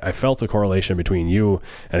way, I felt the correlation between you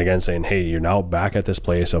and, again, saying, hey, you're now back at this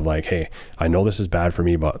place of like, hey, I know this is bad for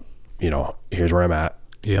me, but you know, here's where I'm at.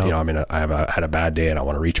 Yep. You know, I mean, had a bad day and I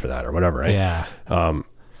want to reach for that or whatever, right? Yeah.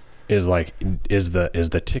 Is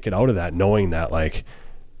the ticket out of that, knowing that like,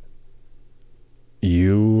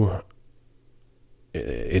 it's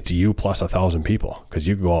you plus 1,000 people, because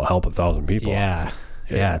you can go out and help 1,000 people. Yeah.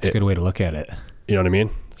 Yeah. It's a good way to look at it. You know what I mean?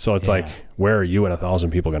 So it's like, where are you and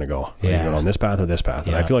 1,000 people going to go? Are you going on this path or this path?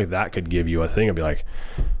 And I feel like that could give you a thing and be like,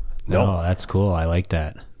 no, that's cool. I like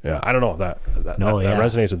that. Yeah. I don't know. That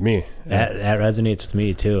resonates with me. That resonates with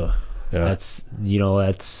me too. Yeah.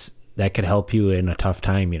 That could help you in a tough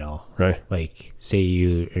time, Right. Like, say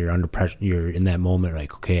you're under pressure, you're in that moment,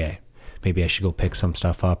 like, okay, maybe I should go pick some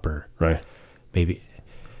stuff up, or right. maybe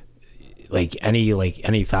like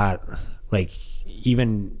any thought, like,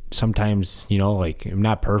 even sometimes, like, I'm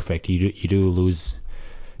not perfect. You do lose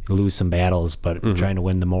some battles, but I'm trying to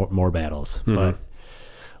win the more battles. But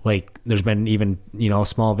like, there's been even,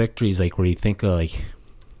 small victories, like, where you think of,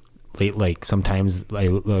 like sometimes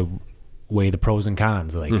I weigh the pros and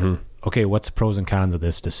cons, like, okay, what's the pros and cons of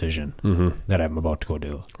this decision that I'm about to go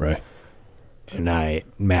do? Right. And I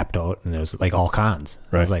mapped out, and it was like all cons.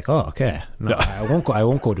 Right. I was like, oh, okay, no, I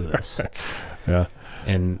won't go do this. Yeah.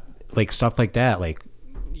 And like stuff like that, like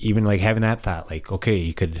even like having that thought, like, okay,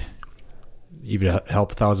 you could either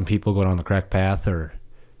help 1,000 people go down the correct path, or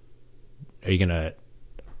are you gonna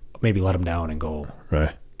maybe let them down and go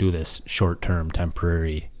do this short-term,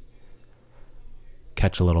 temporary,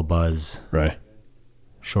 catch a little buzz,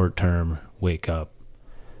 short-term, wake up,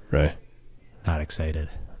 not excited.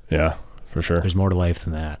 Yeah, for sure. There's more to life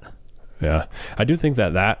than that. Yeah. I do think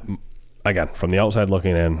that again, from the outside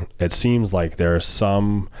looking in, it seems like there's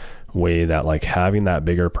some way that, like, having that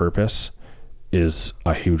bigger purpose is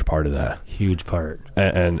a huge part of that. Huge part.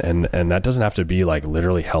 And that doesn't have to be like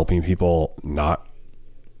literally helping people not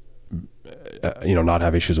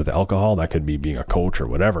have issues with alcohol. That could be being a coach or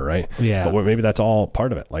whatever, right? Yeah. But maybe that's all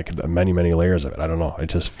part of it, like the many layers of it. I don't know. It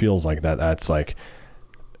just feels like that's like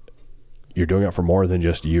you're doing it for more than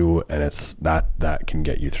just you, and it's that can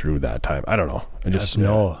get you through that time. I don't know.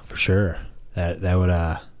 For sure.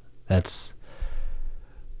 That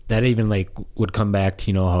even like would come back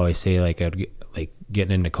to, how I say, like, I'd get, like,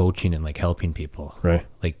 getting into coaching and like helping people. Right.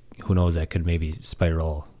 Like, who knows, that could maybe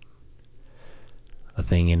spiral a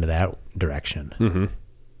thing into that direction.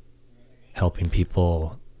 Helping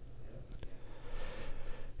people,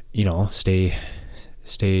 stay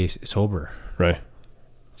sober. Right.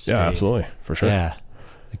 Yeah, absolutely. For sure. Yeah.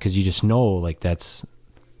 Because you just know, like, it's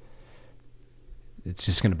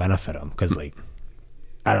just going to benefit them. Because, like,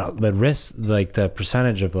 I don't know, the risk, like, the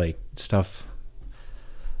percentage of, like, stuff,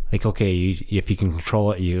 like, okay, if you can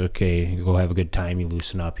control it, you go have a good time, you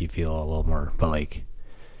loosen up, you feel a little more. But, like,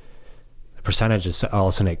 the percentage is all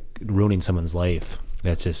of a sudden ruining someone's life.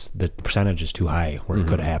 That's just, the percentage is too high where it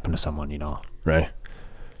could happen to someone, Right.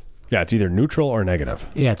 Yeah, it's either neutral or negative.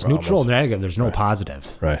 Yeah, it's neutral or negative. There's no positive.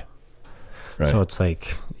 Right. So it's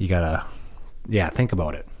like, you gotta, think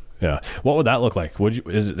about it. Yeah. What would that look like?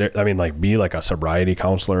 Be like a sobriety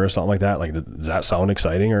counselor or something like that? Like, does that sound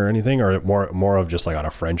exciting or anything, or more of just like on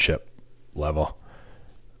a friendship level?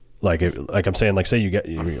 Like, I'm saying, like, say you get,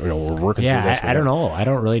 we're working through this. I don't know. I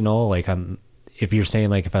don't really know. Like, if you're saying,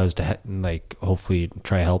 like, if I was to like hopefully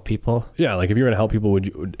try to help people. Yeah. Like, if you're going to help people,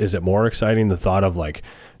 is it more exciting, the thought of like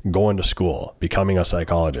going to school, becoming a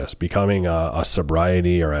psychologist, becoming a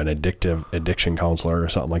sobriety or an addiction counselor or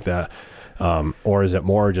something like that? Or is it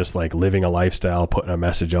more just like living a lifestyle, putting a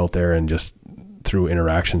message out there, and just through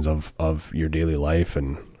interactions of your daily life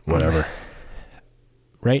and whatever?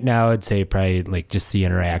 Right now, I'd say probably like just the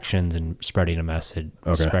interactions and spreading a message,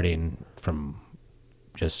 spreading from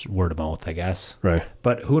just word of mouth, I guess. Right.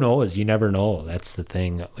 But who knows? You never know. That's the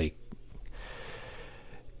thing. Like,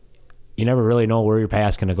 you never really know where your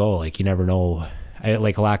path's going to go. Like, you never know.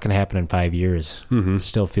 Like, a lot can happen in 5 years.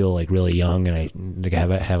 Still feel like really young, and I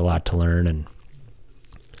have a lot to learn.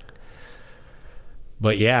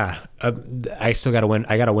 But yeah, I still got to win.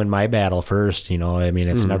 I got to win my battle first. It's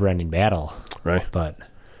a never-ending battle. Right. But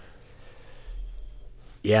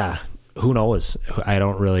yeah, who knows? I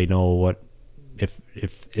don't really know what if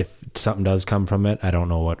something does come from it. I don't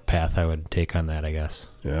know what path I would take on that, I guess.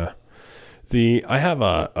 Yeah. I have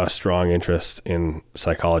a strong interest in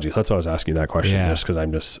psychology. So that's why I was asking that question, just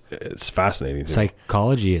because it's fascinating.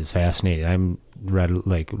 Psychology is fascinating. I'm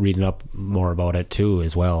reading up more about it too,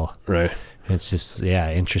 as well. Right. It's just,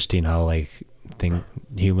 interesting how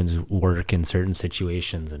humans work in certain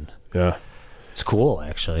situations, and it's cool,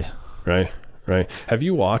 actually. Right. Have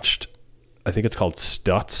you watched, I think it's called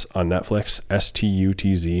Stutz on Netflix,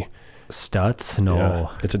 Stutz? Stutz? No.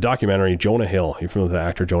 Yeah. It's a documentary. Jonah Hill. You familiar with the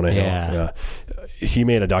actor Jonah Hill? Yeah. He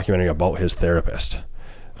made a documentary about his therapist.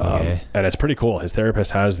 Okay. And it's pretty cool. His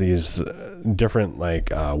therapist has these different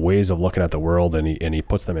ways of looking at the world, and he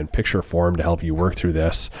puts them in picture form to help you work through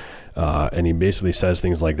this. And he basically says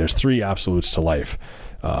things like there's 3 absolutes to life.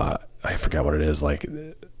 I forget what it is.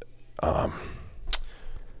 Man,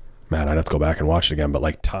 I'd have to go back and watch it again, but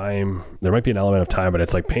like time, there might be an element of time, but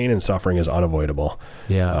it's like pain and suffering is unavoidable.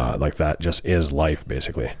 Yeah. Like that just is life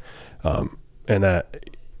basically. And that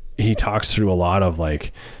he talks through a lot of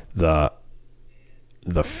like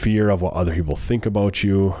the fear of what other people think about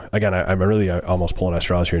you. Again, I'm really almost pulling at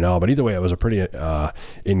straws here now, but either way, it was a pretty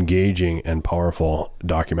engaging and powerful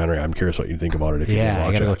documentary. I'm curious what you think about it if you can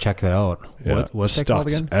watch it. I gotta go check that out. Yeah. What's that called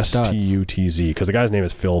again? Stutz, because the guy's name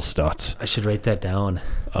is Phil Stutz. I should write that down.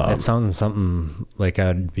 That sounds something like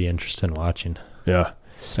I'd be interested in watching. Yeah.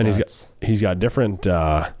 Stutz. And he's got different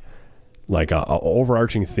like a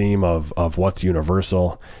overarching theme of what's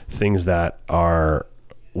universal, things that are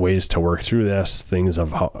ways to work through this, things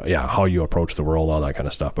of how you approach the world, all that kind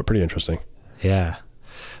of stuff, but pretty interesting. Yeah.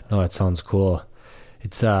 No, that sounds cool.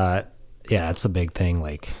 It's it's a big thing,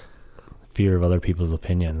 like fear of other people's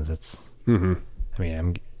opinions. It's I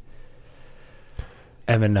mean, I'm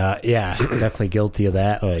definitely guilty of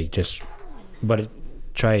that. Like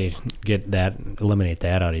eliminate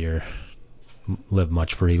that out of your live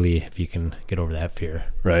much freely if you can get over that fear.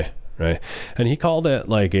 Right. And he called it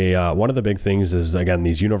like one of the big things is, again,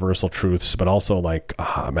 these universal truths, but also like,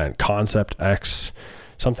 concept X,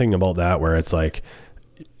 something about that where it's like,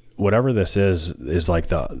 whatever this is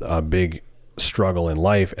like a big struggle in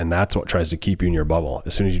life. And that's what tries to keep you in your bubble.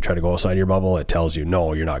 As soon as you try to go outside your bubble, it tells you,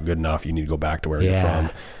 no, you're not good enough. You need to go back to where you're from,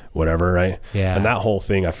 whatever. Right. Yeah. And that whole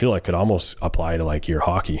thing, I feel like could almost apply to like your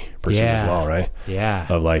hockey person as well. Right. Yeah.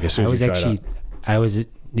 Of like, as soon as I was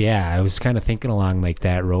kind of thinking along like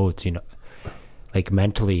that road, like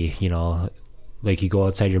mentally, like you go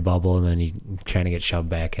outside your bubble and then you trying to get shoved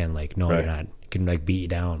back in, like, no, you're not. It can like beat you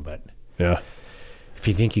down. But if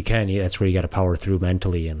you think you can, that's where you got to power through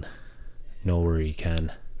mentally and know where you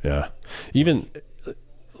can. Yeah. Even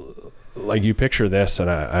like you picture this, and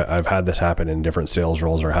I've had this happen in different sales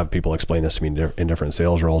roles, or have people explain this to me in different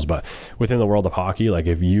sales roles, but within the world of hockey, like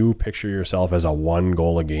if you picture yourself as a 1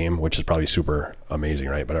 goal a game, which is probably super amazing,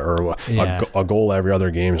 right? But a goal every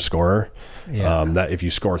other game scorer, that if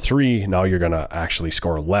you score 3, now you're going to actually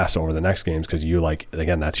score less over the next games, because you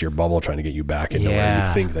again, that's your bubble trying to get you back into where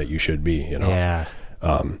you think that you should be,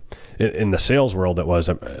 in the sales world, it was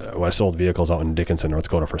when I sold vehicles out in Dickinson, North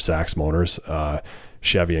Dakota for Sachs Motors,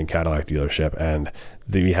 Chevy and Cadillac dealership, and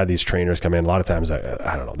we had these trainers come in. A lot of times,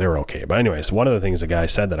 I don't know, they were okay. But anyways, one of the things the guy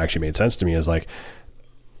said that actually made sense to me is like,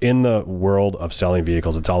 in the world of selling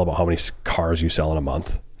vehicles, it's all about how many cars you sell in a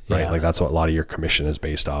month. Right. Like that's what a lot of your commission is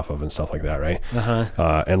based off of and stuff like that. Right. And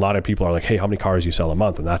a lot of people are like, hey, how many cars you sell a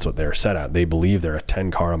month? And that's what they're set at. They believe they're a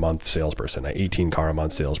 10 car a month salesperson, an 18 car a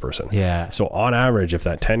month salesperson. Yeah. So on average, if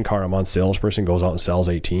that 10 car a month salesperson goes out and sells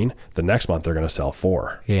 18, the next month they're going to sell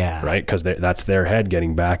 4. Yeah. Right. Because that's their head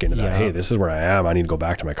getting back into that. Hey, this is where I am. I need to go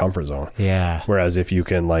back to my comfort zone. Yeah. Whereas if you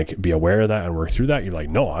can like be aware of that and work through that, you're like,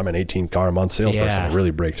 no, I'm an 18 car a month salesperson. I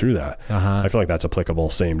really break through that. I feel like that's applicable.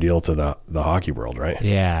 Same deal to the hockey world. Right.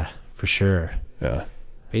 Yeah. For sure. Yeah.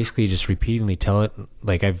 Basically just repeatedly tell it.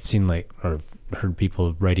 Like I've seen or heard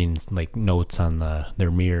people writing like notes on their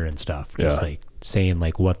mirror and stuff. Just like saying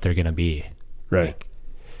like what they're going to be. Right. Like,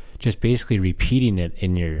 just basically repeating it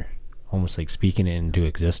in your, almost like speaking it into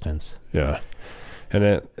existence. Yeah.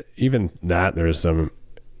 And even that, there's some,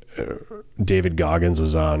 David Goggins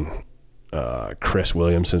was on Chris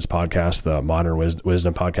Williamson's podcast, the Modern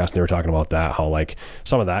Wisdom podcast, and they were talking about that, how like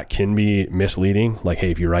some of that can be misleading. Like,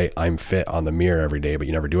 hey, if you write I'm fit on the mirror every day, but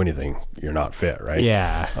you never do anything, you're not fit, right?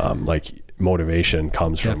 Yeah. Like motivation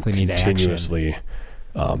comes definitely from continuously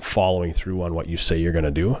following through on what you say you're going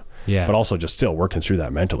to do. Yeah. But also just still working through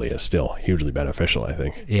that mentally is still hugely beneficial, I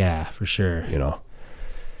think. Yeah, for sure. You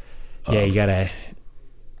gotta,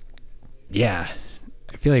 I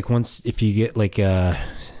feel like if you get like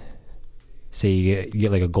say you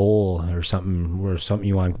get like a goal or something, or something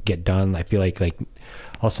you want to get done, I feel like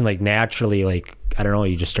also like naturally, like, I don't know,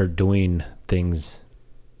 you just start doing things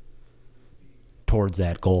towards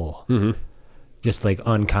that goal. Just like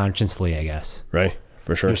unconsciously, I guess. Right.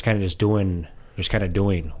 For sure. You're just kind of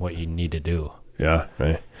doing what you need to do. Yeah.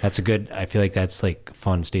 Right. I feel like that's like a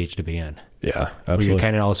fun stage to be in. Yeah. Absolutely. Where you're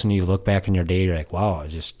kind of, all of a sudden you look back in your day, you're like, wow, I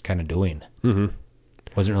was just kind of doing.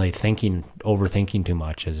 Wasn't really overthinking too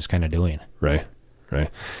much. I was just kind of doing. Right.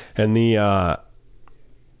 And the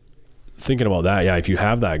thinking about that, if you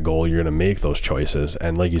have that goal, you're going to make those choices.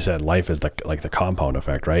 And like you said, life is like the compound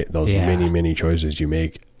effect, right? Those many choices you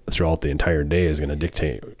make throughout the entire day is going to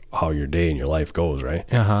dictate how your day and your life goes, right?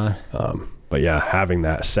 But yeah, having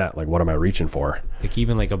that set, like, what am I reaching for? Like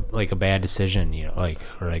even like a bad decision, you know, like,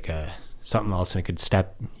 or like something else, and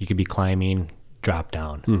you could be climbing, drop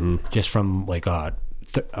down, just from like a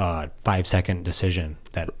 5-second decision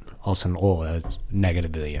that all of a sudden, that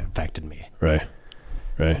negatively affected me. Right.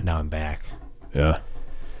 Now I'm back. Yeah.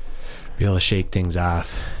 Be able to shake things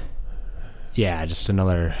off. Yeah, just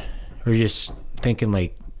or just thinking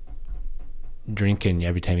like drinking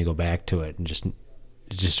every time you go back to it, and it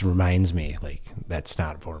just reminds me like that's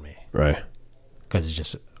not for me. Right. Because it's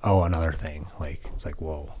just another thing. Like it's like,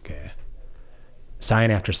 whoa, okay.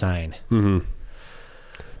 Sign after sign. But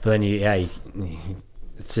then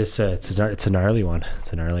it's just it's a gnarly one.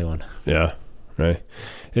 It's a gnarly one. Yeah. Right.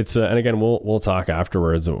 It's and again, we'll talk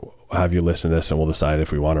afterwards. Have you listen to this, and we'll decide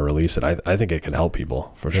if we want to release it. I think it can help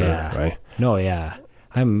people for sure. Right. No. Yeah.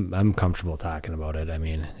 I'm comfortable talking about it. I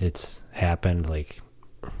mean, it's happened. Like,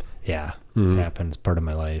 yeah, it's happened. It's part of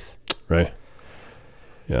my life. Right.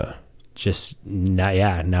 Yeah. Just not.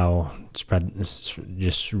 Yeah. Now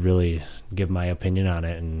just really give my opinion on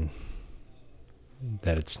it, and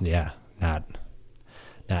that it's not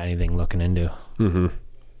anything looking into.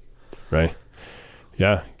 Right.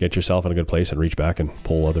 Yeah. Get yourself in a good place and reach back and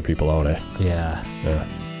pull other people out. Yeah.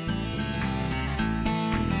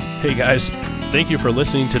 Hey guys, thank you for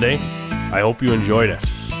listening today. I hope you enjoyed it.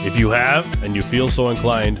 If you have and you feel so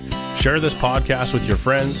inclined, share this podcast with your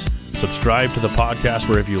friends, subscribe to the podcast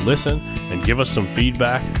wherever you listen, and give us some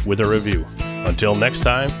feedback with a review. Until next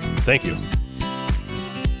time, thank you.